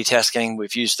personality testing.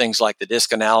 We've used things like the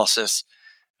DISC analysis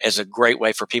as a great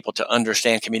way for people to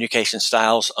understand communication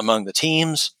styles among the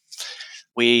teams.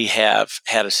 We have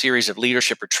had a series of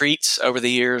leadership retreats over the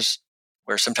years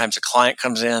where sometimes a client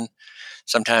comes in,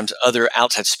 sometimes other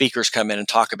outside speakers come in and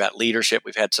talk about leadership.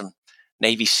 We've had some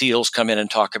Navy SEALs come in and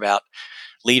talk about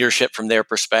leadership from their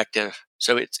perspective.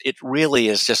 So it really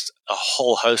is just a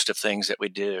whole host of things that we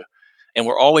do. And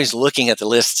we're always looking at the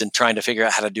lists and trying to figure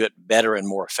out how to do it better and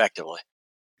more effectively.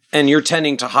 And you're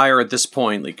tending to hire at this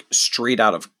point, like straight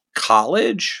out of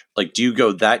college? Like, do you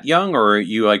go that young, or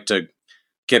you like to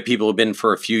get people who've been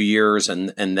for a few years and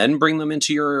then bring them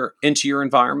into your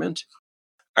environment?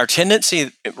 Our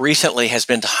tendency recently has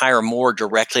been to hire more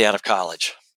directly out of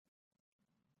college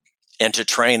and to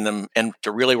train them and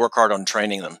to really work hard on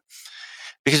training them,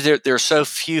 because there are so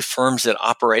few firms that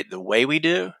operate the way we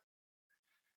do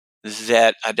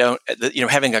that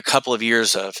having a couple of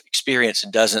years of experience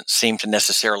doesn't seem to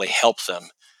necessarily help them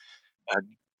uh,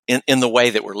 in the way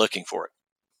that we're looking for it.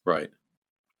 Right.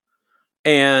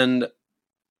 And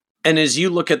as you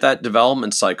look at that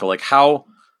development cycle, like how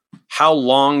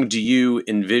long do you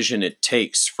envision it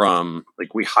takes from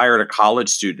like we hired a college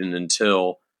student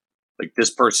until like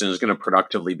this person is going to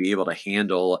productively be able to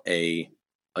handle a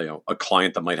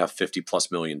client that might have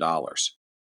 $50+ million?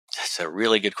 That's a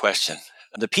really good question.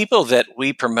 The people that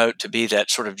we promote to be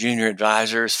that sort of junior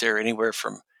advisors, they're anywhere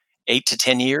from 8 to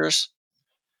 10 years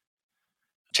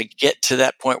to get to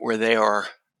that point where they are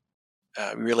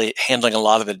really handling a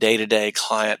lot of the day-to-day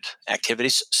client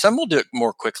activities. Some will do it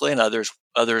more quickly, and others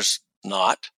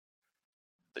not.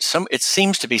 But it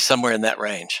seems to be somewhere in that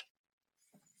range.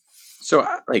 So,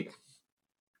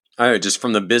 just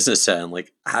from the business end,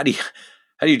 like how do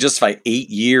you justify 8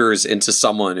 years into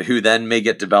someone who then may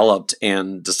get developed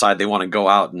and decide they want to go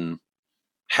out and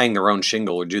hang their own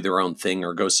shingle or do their own thing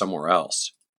or go somewhere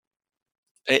else?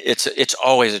 It's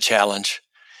always a challenge.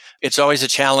 It's always a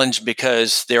challenge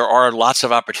because there are lots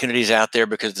of opportunities out there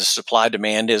because the supply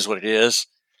demand is what it is.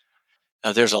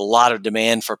 There's a lot of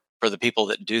demand for the people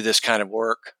that do this kind of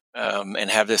work and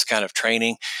have this kind of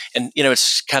training. And,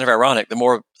 it's kind of ironic. The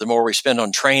more we spend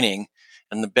on training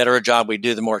and the better a job we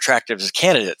do, the more attractive as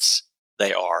candidates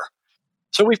they are.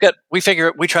 So we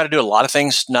try to do a lot of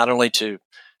things, not only to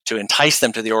entice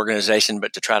them to the organization,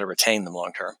 but to try to retain them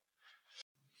long term.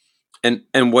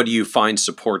 And what do you find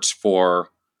supports for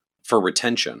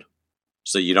retention?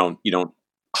 So you don't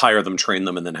hire them, train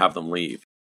them, and then have them leave.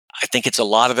 I think it's a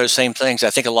lot of those same things. I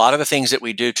think a lot of the things that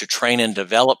we do to train and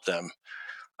develop them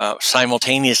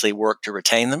simultaneously work to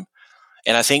retain them.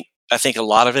 And I think a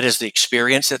lot of it is the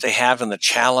experience that they have and the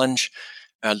challenge.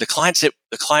 The clients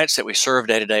that we serve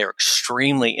day to day are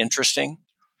extremely interesting,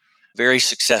 very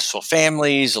successful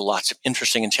families, lots of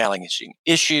interesting and challenging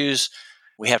issues.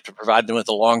 We have to provide them with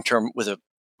a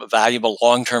valuable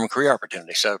long-term career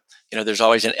opportunity. So, there's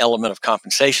always an element of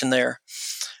compensation there,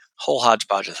 whole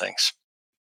hodgepodge of things.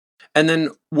 And then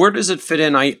where does it fit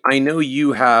in? I know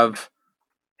you have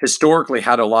historically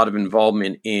had a lot of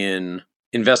involvement in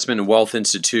investment in wealth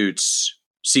institutes,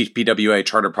 CPWA,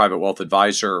 Chartered Private Wealth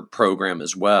Advisor program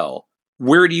as well.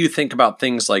 Where do you think about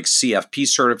things like CFP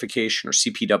certification or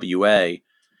CPWA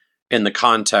in the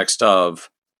context of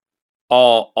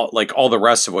all the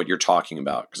rest of what you're talking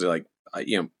about? Because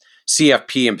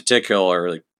CFP in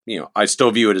particular, I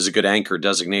still view it as a good anchor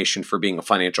designation for being a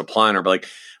financial planner, but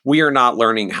we are not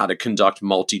learning how to conduct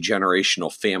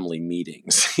multi-generational family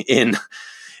meetings in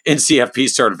CFP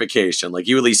certification.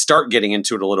 You at least start getting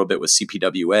into it a little bit with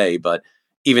CPWA, but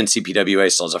even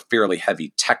CPWA still has a fairly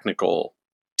heavy technical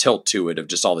tilt to it of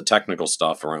just all the technical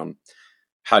stuff around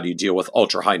how do you deal with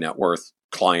ultra high net worth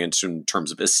clients in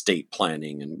terms of estate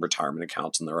planning and retirement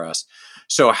accounts and the rest.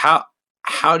 So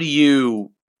how do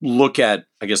you look at,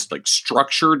 I guess,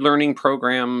 structured learning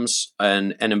programs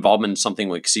and involvement in something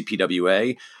like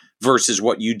CPWA versus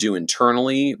what you do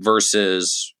internally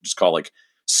versus just call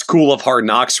school of hard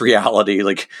knocks reality?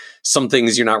 Some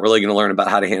things you're not really going to learn about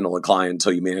how to handle a client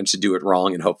until you manage to do it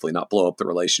wrong and hopefully not blow up the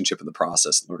relationship in the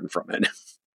process and learn from it.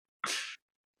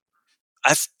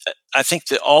 I think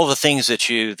that all the things that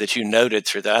you noted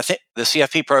through that, I think the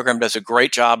CFP program does a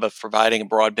great job of providing a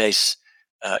broad-based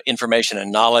information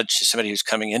and knowledge to somebody who's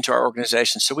coming into our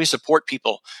organization. So we support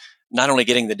people not only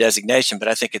getting the designation, but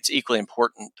I think it's equally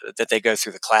important that they go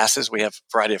through the classes. We have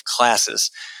a variety of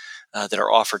classes that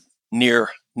are offered near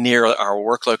our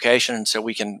work location, and so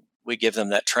we give them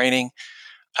that training.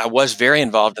 I was very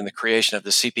involved in the creation of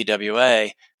the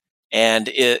CPWA, and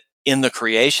in the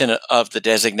creation of the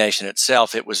designation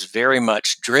itself, it was very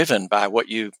much driven by what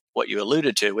you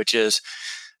alluded to, which is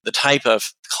the type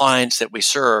of clients that we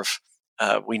serve.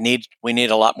 We need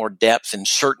a lot more depth in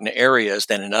certain areas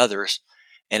than in others,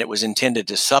 and it was intended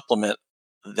to supplement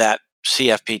that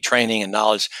CFP training and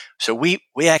knowledge. So we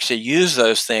actually use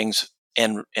those things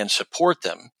and support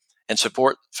them and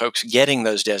support folks getting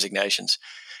those designations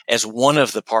as one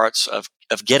of the parts of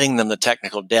getting them the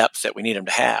technical depth that we need them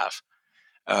to have.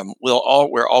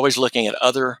 We're always looking at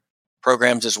other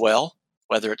programs as well,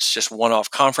 whether it's just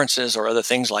one-off conferences or other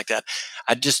things like that.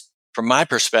 From my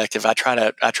perspective, I try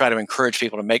to encourage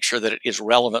people to make sure that it is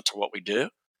relevant to what we do.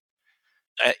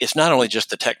 It's not only just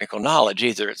the technical knowledge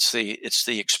either; it's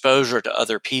the exposure to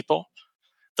other people,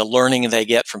 the learning they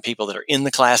get from people that are in the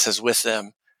classes with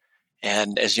them.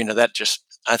 And as you know,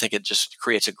 I think it just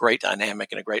creates a great dynamic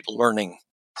and a great learning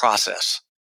process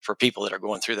for people that are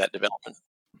going through that development.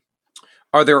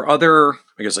 Are there other,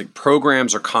 I guess, like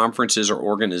programs or conferences or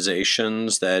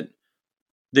organizations that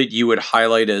you would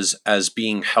highlight as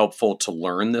being helpful to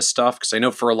learn this stuff? Because I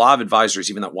know for a lot of advisors,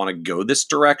 even that want to go this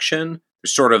direction,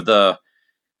 there's sort of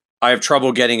I have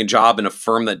trouble getting a job in a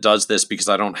firm that does this because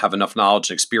I don't have enough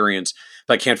knowledge and experience,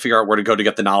 but I can't figure out where to go to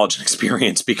get the knowledge and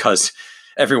experience because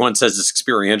everyone says it's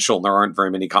experiential and there aren't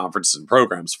very many conferences and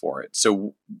programs for it.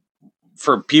 So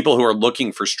for people who are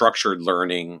looking for structured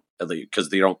learning, because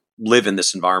they don't live in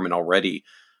this environment already,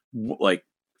 like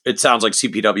it sounds like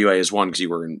CPWA is one because you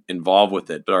were involved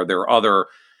with it, but are there other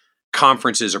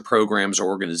conferences or programs or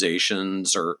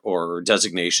organizations or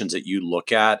designations that you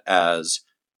look at as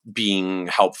being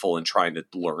helpful in trying to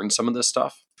learn some of this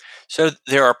stuff? So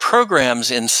there are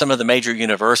programs in some of the major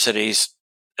universities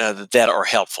that are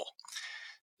helpful.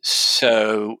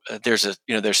 So there's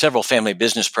several family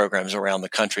business programs around the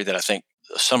country that I think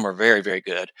some are very, very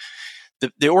good.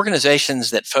 The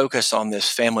organizations that focus on this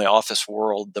family office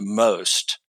world the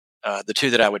most, the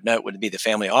two that I would note would be the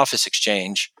Family Office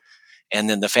Exchange and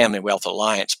then the Family Wealth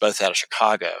Alliance, both out of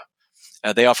Chicago.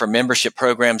 They offer membership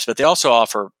programs, but they also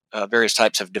offer various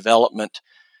types of development,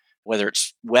 whether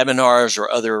it's webinars or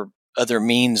other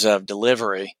means of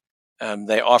delivery.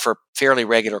 They offer fairly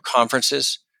regular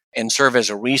conferences and serve as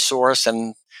a resource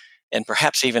and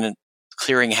perhaps even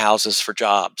clearinghouses for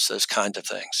jobs, those kinds of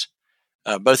things.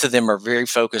 Both of them are very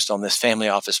focused on this family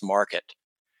office market.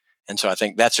 And so I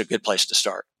think that's a good place to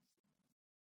start.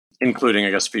 Including,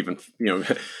 I guess, if even,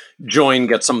 join,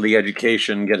 get some of the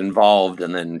education, get involved,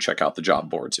 and then check out the job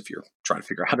boards if you're trying to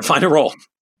figure out how to find a role.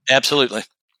 Absolutely.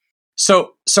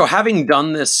 So having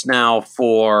done this now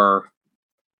for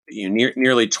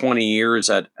nearly 20 years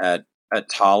at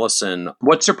Tollison,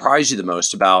 what surprised you the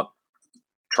most about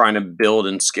trying to build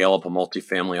and scale up a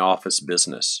multifamily office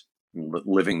business,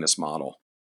 living this model?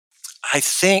 I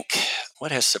think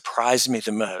what has surprised me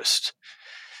the most,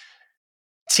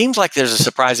 it seems like there's a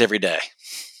surprise every day.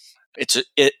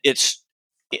 It's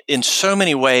in so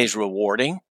many ways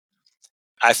rewarding.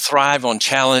 I thrive on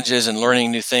challenges and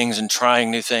learning new things and trying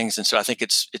new things. And so I think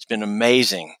it's been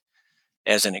amazing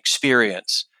as an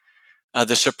experience.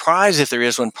 The surprise, if there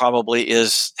is one, probably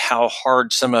is how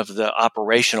hard some of the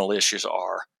operational issues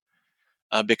are.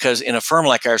 Because in a firm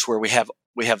like ours, where we have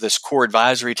this core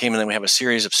advisory team and then we have a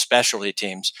series of specialty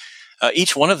teams,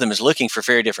 each one of them is looking for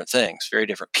very different things, very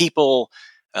different people.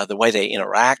 The way they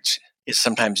interact is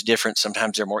sometimes different.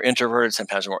 Sometimes they're more introverted,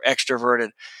 sometimes they're more extroverted.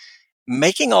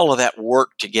 Making all of that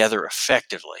work together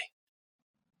effectively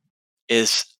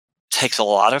takes a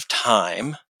lot of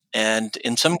time, and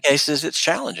in some cases, it's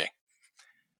challenging.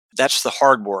 That's the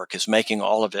hard work, is making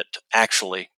all of it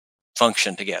actually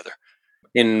function together.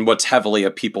 In what's heavily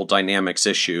a people dynamics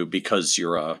issue because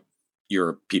you're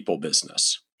a people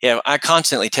business. Yeah, I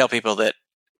constantly tell people that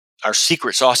our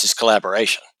secret sauce is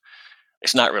collaboration.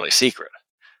 It's not really secret.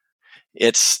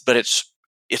 But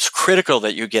it's critical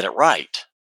that you get it right.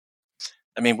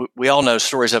 I mean, we all know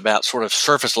stories about sort of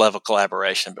surface level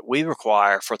collaboration, but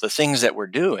for the things that we're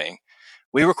doing,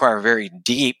 we require very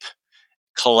deep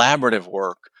collaborative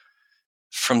work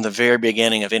from the very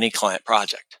beginning of any client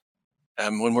project.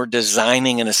 When we're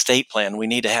designing an estate plan, we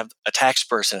need to have a tax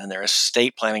person in there, a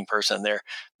estate planning person in there,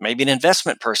 maybe an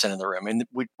investment person in the room. And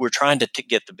we're trying to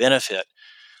get the benefit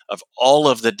of all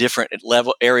of the different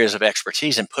level areas of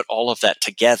expertise and put all of that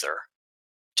together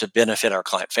to benefit our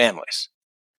client families.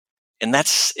 And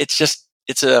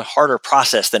it's a harder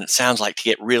process than it sounds like to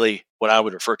get really what I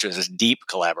would refer to as deep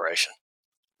collaboration.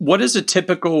 What does a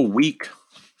typical week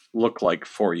look like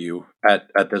for you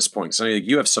at this point? So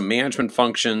you have some management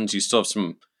functions, you still have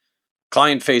some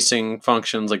client-facing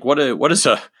functions. Like what does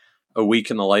a week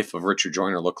in the life of Richard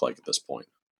Joyner look like at this point?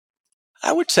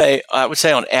 I would say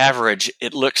on average,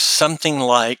 it looks something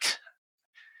like,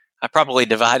 I probably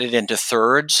divide it into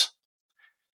thirds.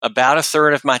 About a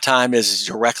third of my time is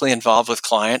directly involved with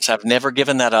clients. I've never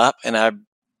given that up, and I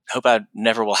hope I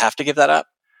never will have to give that up.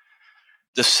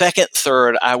 The second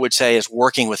third, I would say, is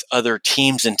working with other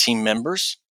teams and team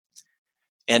members.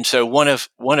 And so one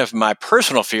of my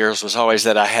personal fears was always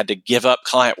that I had to give up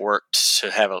client work to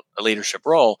have a leadership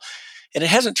role. And it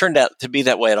hasn't turned out to be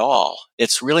that way at all.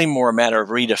 It's really more a matter of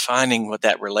redefining what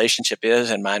that relationship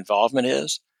is and my involvement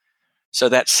is. So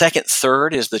that second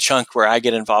third is the chunk where I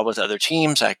get involved with other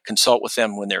teams. I consult with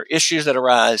them when there are issues that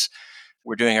arise.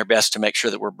 We're doing our best to make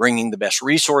sure that we're bringing the best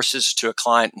resources to a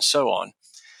client and so on.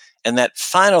 And that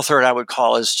final third I would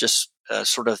call is just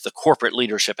sort of the corporate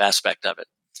leadership aspect of it.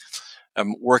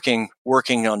 working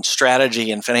on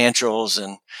strategy and financials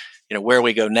and where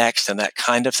we go next and that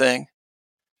kind of thing.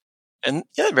 And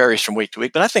it varies from week to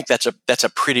week, but I think that's a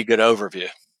pretty good overview.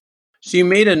 So you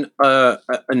made a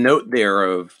note there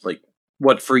of like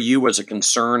what for you was a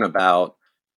concern about,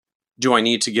 do I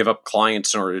need to give up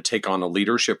clients in order to take on a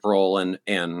leadership role? And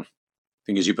I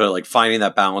think as you put it, like finding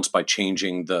that balance by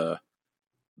changing the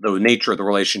nature of the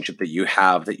relationship that you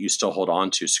have that you still hold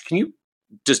on to. So can you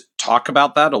just talk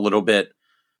about that a little bit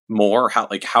more? How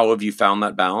have you found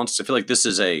that balance? I feel like this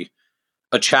is a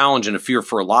challenge and a fear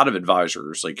for a lot of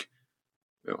advisors. Like,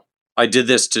 I did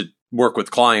this to work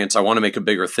with clients. I want to make a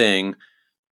bigger thing.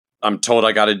 I'm told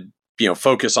I got to,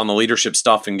 focus on the leadership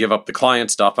stuff and give up the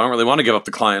client stuff. I don't really want to give up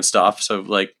the client stuff. So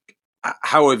like,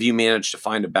 how have you managed to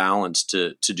find a balance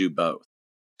to do both?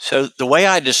 So the way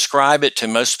I describe it to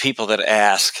most people that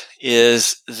ask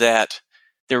is that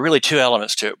there are really two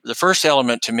elements to it. The first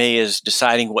element to me is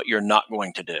deciding what you're not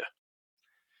going to do.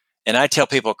 And I tell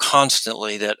people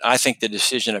constantly that I think the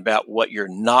decision about what you're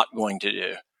not going to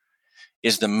do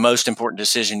is the most important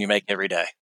decision you make every day.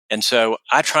 And so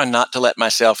I try not to let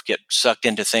myself get sucked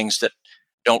into things that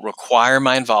don't require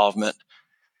my involvement,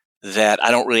 that I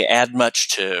don't really add much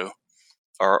to,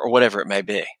 or whatever it may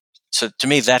be. So to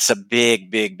me, that's a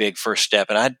big, big, big first step.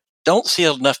 And I don't see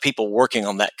enough people working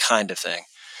on that kind of thing.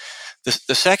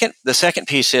 The second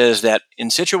piece is that in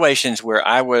situations where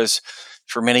I was,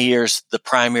 for many years, the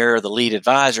primary or the lead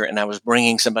advisor, and I was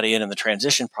bringing somebody in the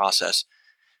transition process,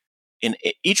 in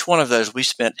each one of those, we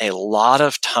spent a lot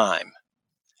of time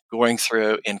going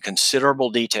through in considerable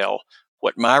detail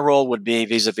what my role would be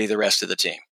vis-a-vis the rest of the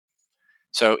team.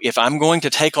 So if I'm going to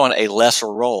take on a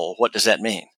lesser role, what does that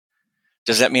mean?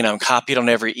 Does that mean I'm copied on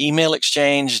every email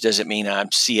exchange? Does it mean I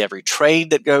see every trade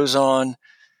that goes on?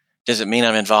 Does it mean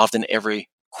I'm involved in every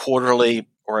quarterly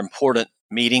or important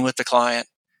meeting with the client?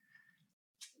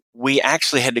 We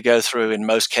actually had to go through, in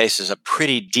most cases, a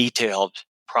pretty detailed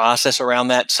process around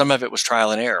that. Some of it was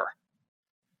trial and error.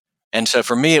 And so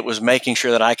for me, it was making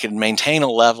sure that I could maintain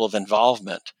a level of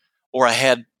involvement, or I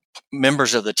had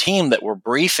members of the team that were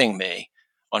briefing me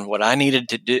on what I needed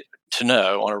to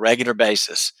know on a regular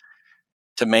basis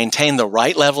to maintain the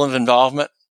right level of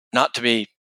involvement, not to be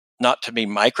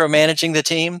micromanaging the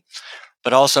team,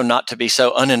 but also not to be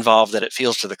so uninvolved that it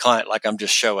feels to the client like I'm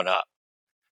just showing up.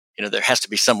 There has to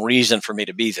be some reason for me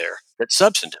to be there that's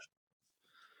substantive.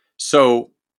 So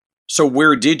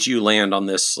where did you land on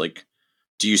this? Like,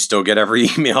 do you still get every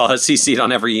email, CC'd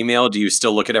on every email? Do you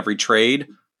still look at every trade?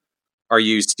 Are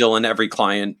you still in every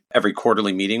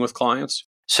quarterly meeting with clients?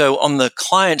 So on the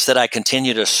clients that I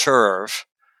continue to serve,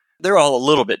 they're all a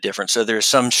little bit different. So there's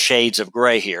some shades of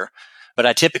gray here, but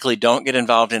I typically don't get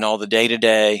involved in all the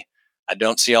day-to-day. I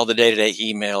don't see all the day-to-day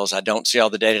emails. I don't see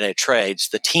all the day-to-day trades.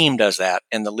 The team does that,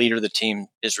 and the leader of the team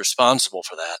is responsible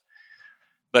for that.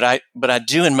 But I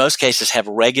do, in most cases, have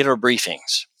regular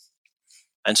briefings.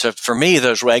 And so for me,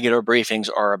 those regular briefings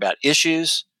are about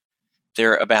issues.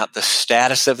 They're about the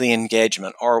status of the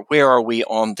engagement, or where are we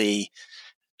on the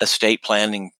estate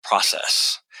planning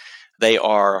process. They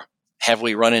are, have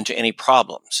we run into any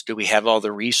problems? Do we have all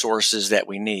the resources that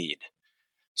we need?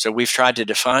 So we've tried to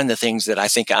define the things that I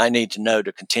think I need to know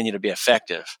to continue to be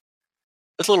effective.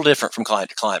 It's a little different from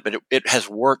client to client, but it has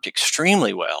worked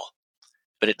extremely well.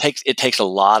 But it takes a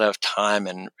lot of time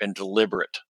and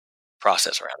deliberate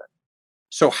process around it.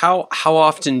 So how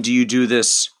often do you do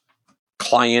this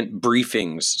client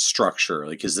briefings structure?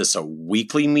 Like, is this a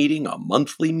weekly meeting, a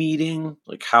monthly meeting?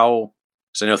 Like how?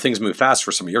 Because I know things move fast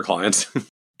for some of your clients.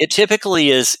 It typically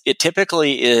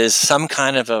is some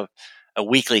kind of a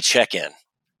weekly check-in.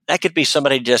 That could be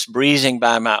somebody just breezing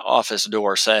by my office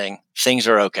door saying things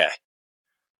are okay.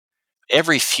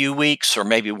 Every few weeks or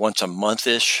maybe once a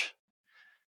month-ish,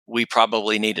 we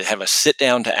probably need to have a sit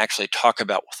down to actually talk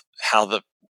about how the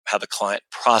client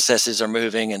processes are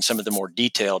moving and some of the more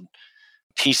detailed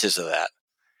pieces of that.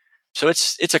 So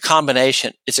it's a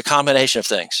combination. It's a combination of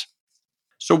things.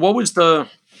 So what was the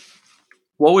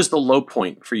low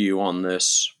point for you on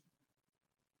this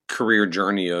career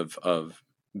journey of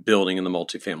building in the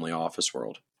multifamily office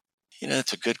world?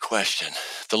 That's a good question.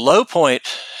 The low point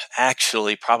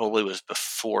actually probably was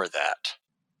before that.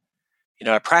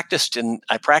 I practiced in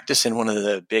one of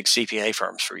the big CPA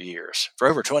firms for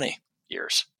over 20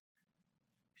 years.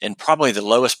 And probably the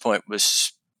lowest point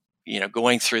was,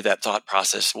 going through that thought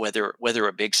process, whether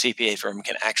a big CPA firm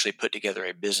can actually put together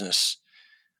a business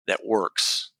that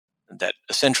works, that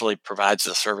essentially provides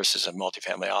the services of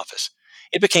multifamily office.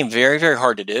 It became very, very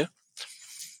hard to do.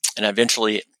 And I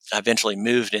eventually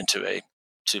moved to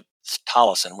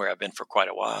Tolleson, where I've been for quite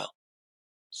a while.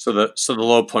 So the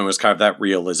low point was kind of that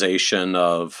realization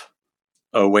of,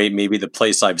 oh wait, maybe the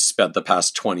place I've spent the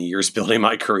past 20 years building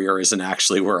my career isn't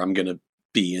actually where I'm going to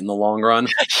be in the long run.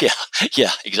 Yeah,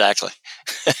 yeah, exactly.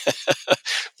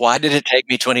 Why did it take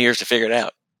me 20 years to figure it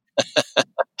out?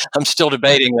 I'm still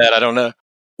debating that. I don't know.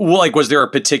 Well, like, was there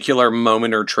a particular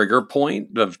moment or trigger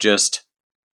point of just,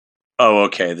 oh,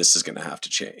 okay, this is going to have to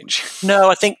change? No,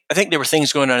 I think there were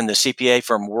things going on in the CPA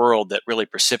firm world that really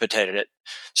precipitated it.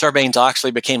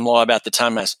 Sarbanes-Oxley became law about the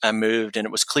time I moved, and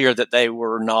it was clear that they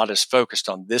were not as focused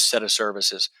on this set of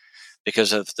services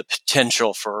because of the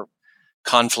potential for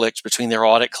conflicts between their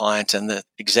audit clients and the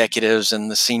executives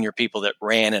and the senior people that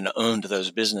ran and owned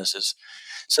those businesses.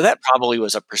 So that probably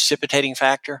was a precipitating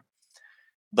factor.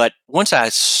 But once I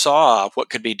saw what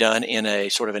could be done in a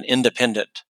sort of an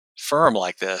independent firm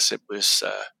like this, it's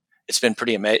been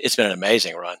it's been an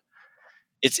amazing run.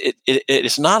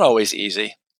 It's not always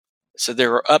easy. So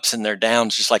there are ups and there are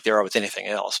downs, just like there are with anything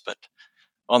else. But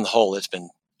on the whole, it's been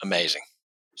amazing.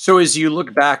 So as you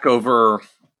look back over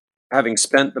having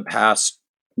spent the past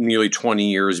nearly 20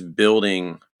 years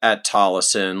building at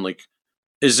Tollison, like,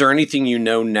 is there anything you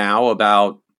know now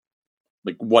about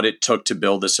like what it took to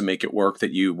build this and make it work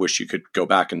that you wish you could go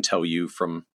back and tell you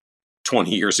from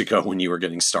 20 years ago when you were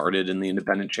getting started in the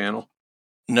independent channel?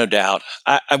 No doubt.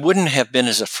 I wouldn't have been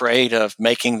as afraid of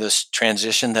making this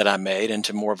transition that I made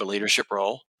into more of a leadership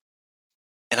role.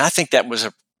 And I think that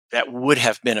would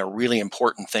have been a really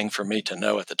important thing for me to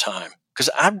know at the time, because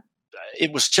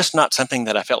it was just not something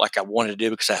that I felt like I wanted to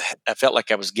do, because I felt like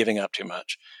I was giving up too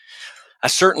much. I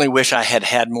certainly wish I had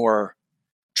had more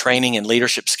training and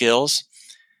leadership skills.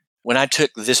 When I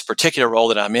took this particular role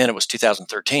that I'm in, it was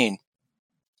 2013.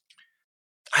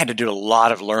 I had to do a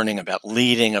lot of learning about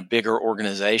leading a bigger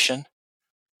organization.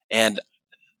 And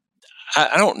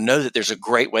I don't know that there's a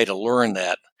great way to learn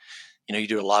that. You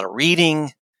do a lot of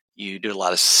reading, you do a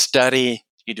lot of study,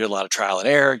 you do a lot of trial and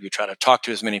error. You try to talk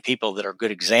to as many people that are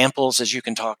good examples as you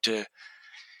can talk to.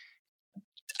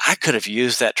 I could have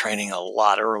used that training a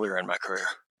lot earlier in my career.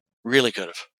 Really could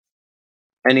have.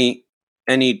 Any,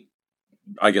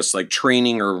 I guess, like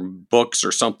training or books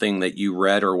or something that you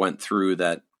read or went through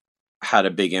that had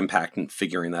a big impact in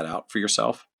figuring that out for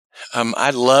yourself?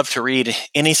 I'd love to read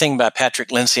anything by Patrick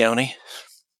Lencioni,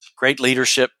 great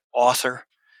leadership author.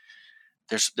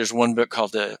 There's one book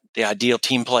called The Ideal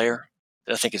Team Player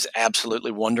that I think is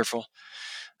absolutely wonderful.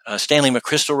 Stanley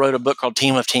McChrystal wrote a book called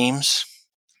Team of Teams.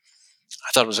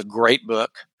 I thought it was a great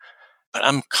book, but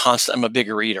I'm a big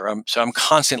reader. So I'm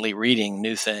constantly reading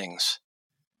new things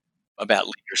about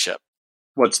leadership.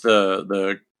 What's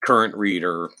the current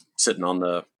reader sitting on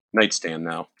the nightstand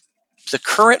now? The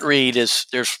current read is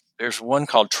there's one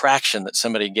called Traction that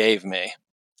somebody gave me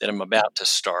that I'm about to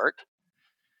start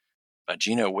by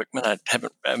Gino Wickman.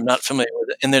 I'm not familiar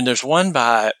with it. And then there's one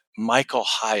by Michael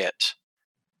Hyatt.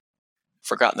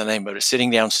 Forgotten the name, but it's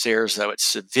sitting downstairs though.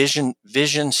 It's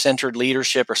vision centered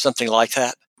leadership or something like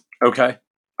that. Okay.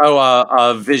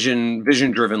 Oh, vision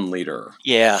driven leader.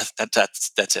 Yeah,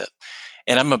 that's it.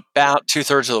 And I'm about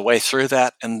 2/3 of the way through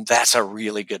that, and that's a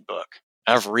really good book.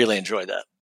 I've really enjoyed that.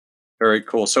 Very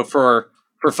cool. So for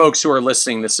folks who are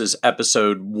listening, this is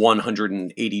episode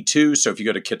 182. So if you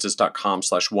go to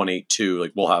kitces.com/182,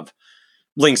 like we'll have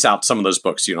links out some of those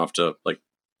books. You don't have to like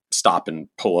stop and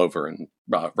pull over and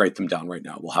write them down right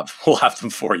now. We'll have them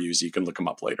for you so you can look them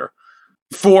up later.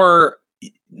 For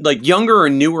like younger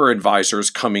and newer advisors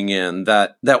coming in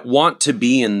that want to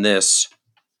be in this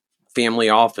family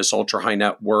office, ultra high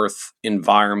net worth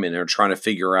environment, or trying to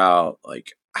figure out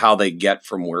like how they get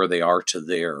from where they are to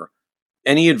there.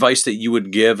 Any advice that you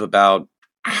would give about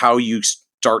how you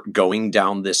start going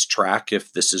down this track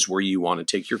if this is where you want to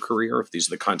take your career, if these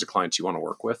are the kinds of clients you want to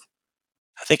work with?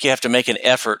 I think you have to make an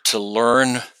effort to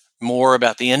learn more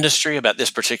about the industry, about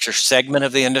this particular segment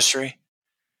of the industry.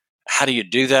 How do you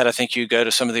do that? I think you go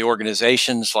to some of the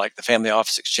organizations like the Family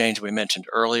Office Exchange we mentioned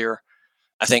earlier.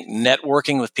 I think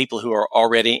networking with people who are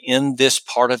already in this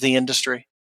part of the industry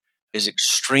is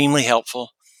extremely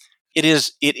helpful. It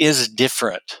is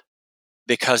different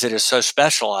because it is so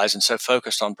specialized and so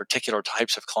focused on particular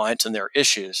types of clients and their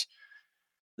issues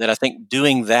that I think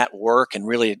doing that work and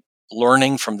really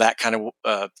learning from that kind of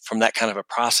a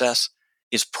process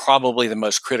is probably the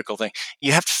most critical thing.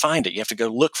 You have to find it. You have to go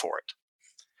look for it.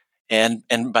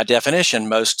 And by definition,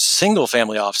 most single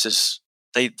family offices,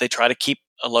 they try to keep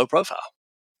a low profile.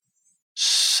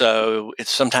 So it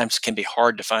sometimes can be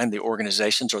hard to find the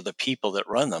organizations or the people that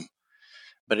run them,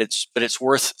 but it's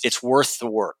worth the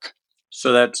work.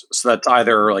 So that's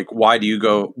either like why you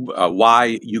go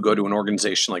to an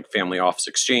organization like Family Office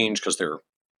Exchange because they're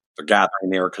gathering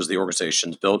there because the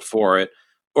organization's built for it,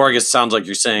 or I guess it sounds like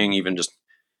you're saying even just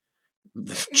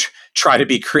try to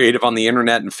be creative on the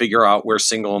internet and figure out where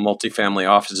single and multifamily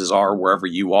offices are wherever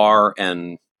you are,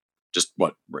 and just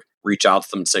reach out to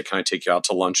them and say, can I take you out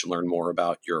to lunch and learn more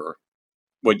about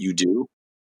what you do?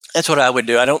 That's what I would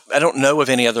do. I don't know of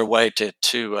any other way to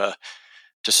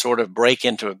sort of break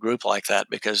into a group like that,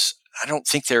 because I don't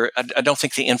think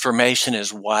the information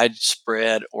is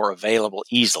widespread or available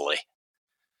easily.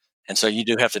 And so you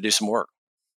do have to do some work.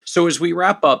 So as we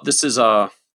wrap up, this is a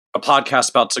podcast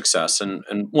about success. And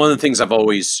one of the things I've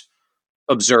always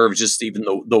observed, just even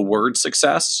the word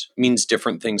success means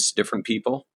different things to different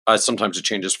people. Sometimes it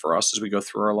changes for us as we go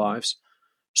through our lives.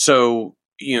 So,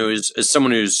 as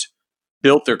someone who's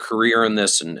built their career in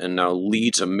this and now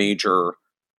leads a major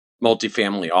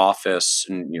multifamily office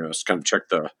and, it's kind of check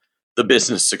the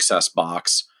business success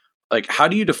box, like, how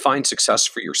do you define success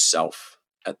for yourself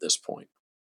at this point?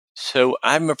 So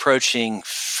I'm approaching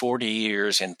 40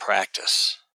 years in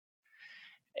practice.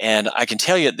 And I can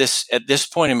tell you at this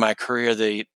point in my career,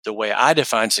 the way I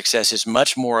define success is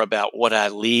much more about what I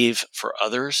leave for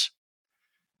others.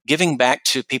 Giving back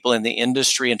to people in the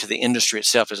industry and to the industry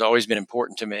itself has always been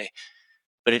important to me,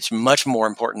 but it's much more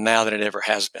important now than it ever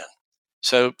has been.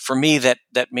 So for me, that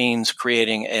means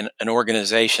creating an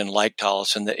organization like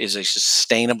Tollefson that is a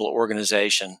sustainable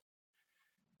organization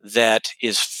that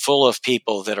is full of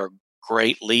people that are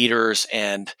great leaders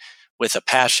and with a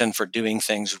passion for doing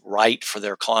things right for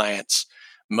their clients,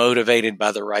 motivated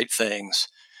by the right things.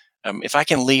 If I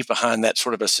can leave behind that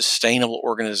sort of a sustainable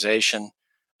organization,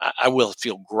 I will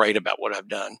feel great about what I've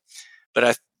done.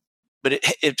 But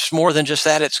it's more than just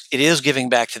that. It is giving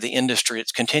back to the industry.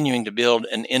 It's continuing to build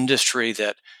an industry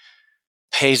that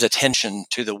pays attention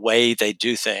to the way they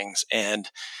do things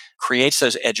and creates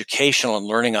those educational and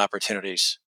learning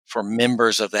opportunities for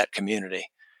members of that community.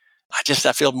 I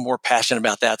feel more passionate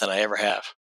about that than I ever have.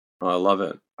 I love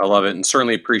it. And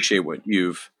certainly appreciate what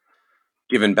you've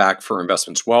given back for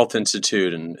Investments Wealth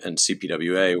Institute and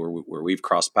CPWA, where we've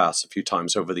crossed paths a few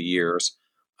times over the years.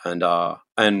 And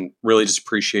really just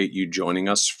appreciate you joining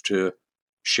us to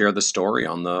share the story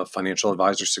on the Financial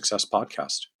Advisor Success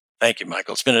Podcast. Thank you,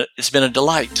 Michael. It's been a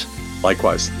delight.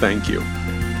 Likewise. Thank you.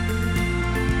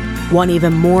 Want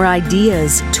even more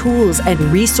ideas, tools, and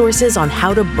resources on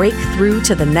how to break through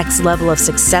to the next level of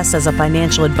success as a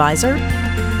financial advisor?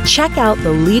 Check out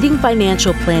the leading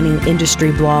financial planning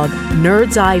industry blog,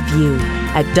 Nerd's Eye View,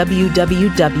 at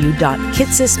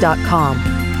www.kitces.com,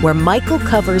 where Michael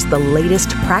covers the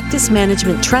latest practice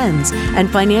management trends and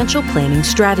financial planning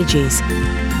strategies.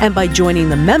 And by joining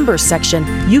the members section,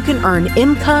 you can earn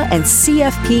IMCA and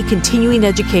CFP continuing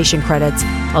education credits,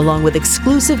 along with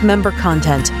exclusive member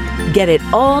content. Get it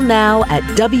all now at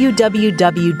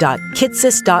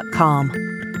www.kitces.com.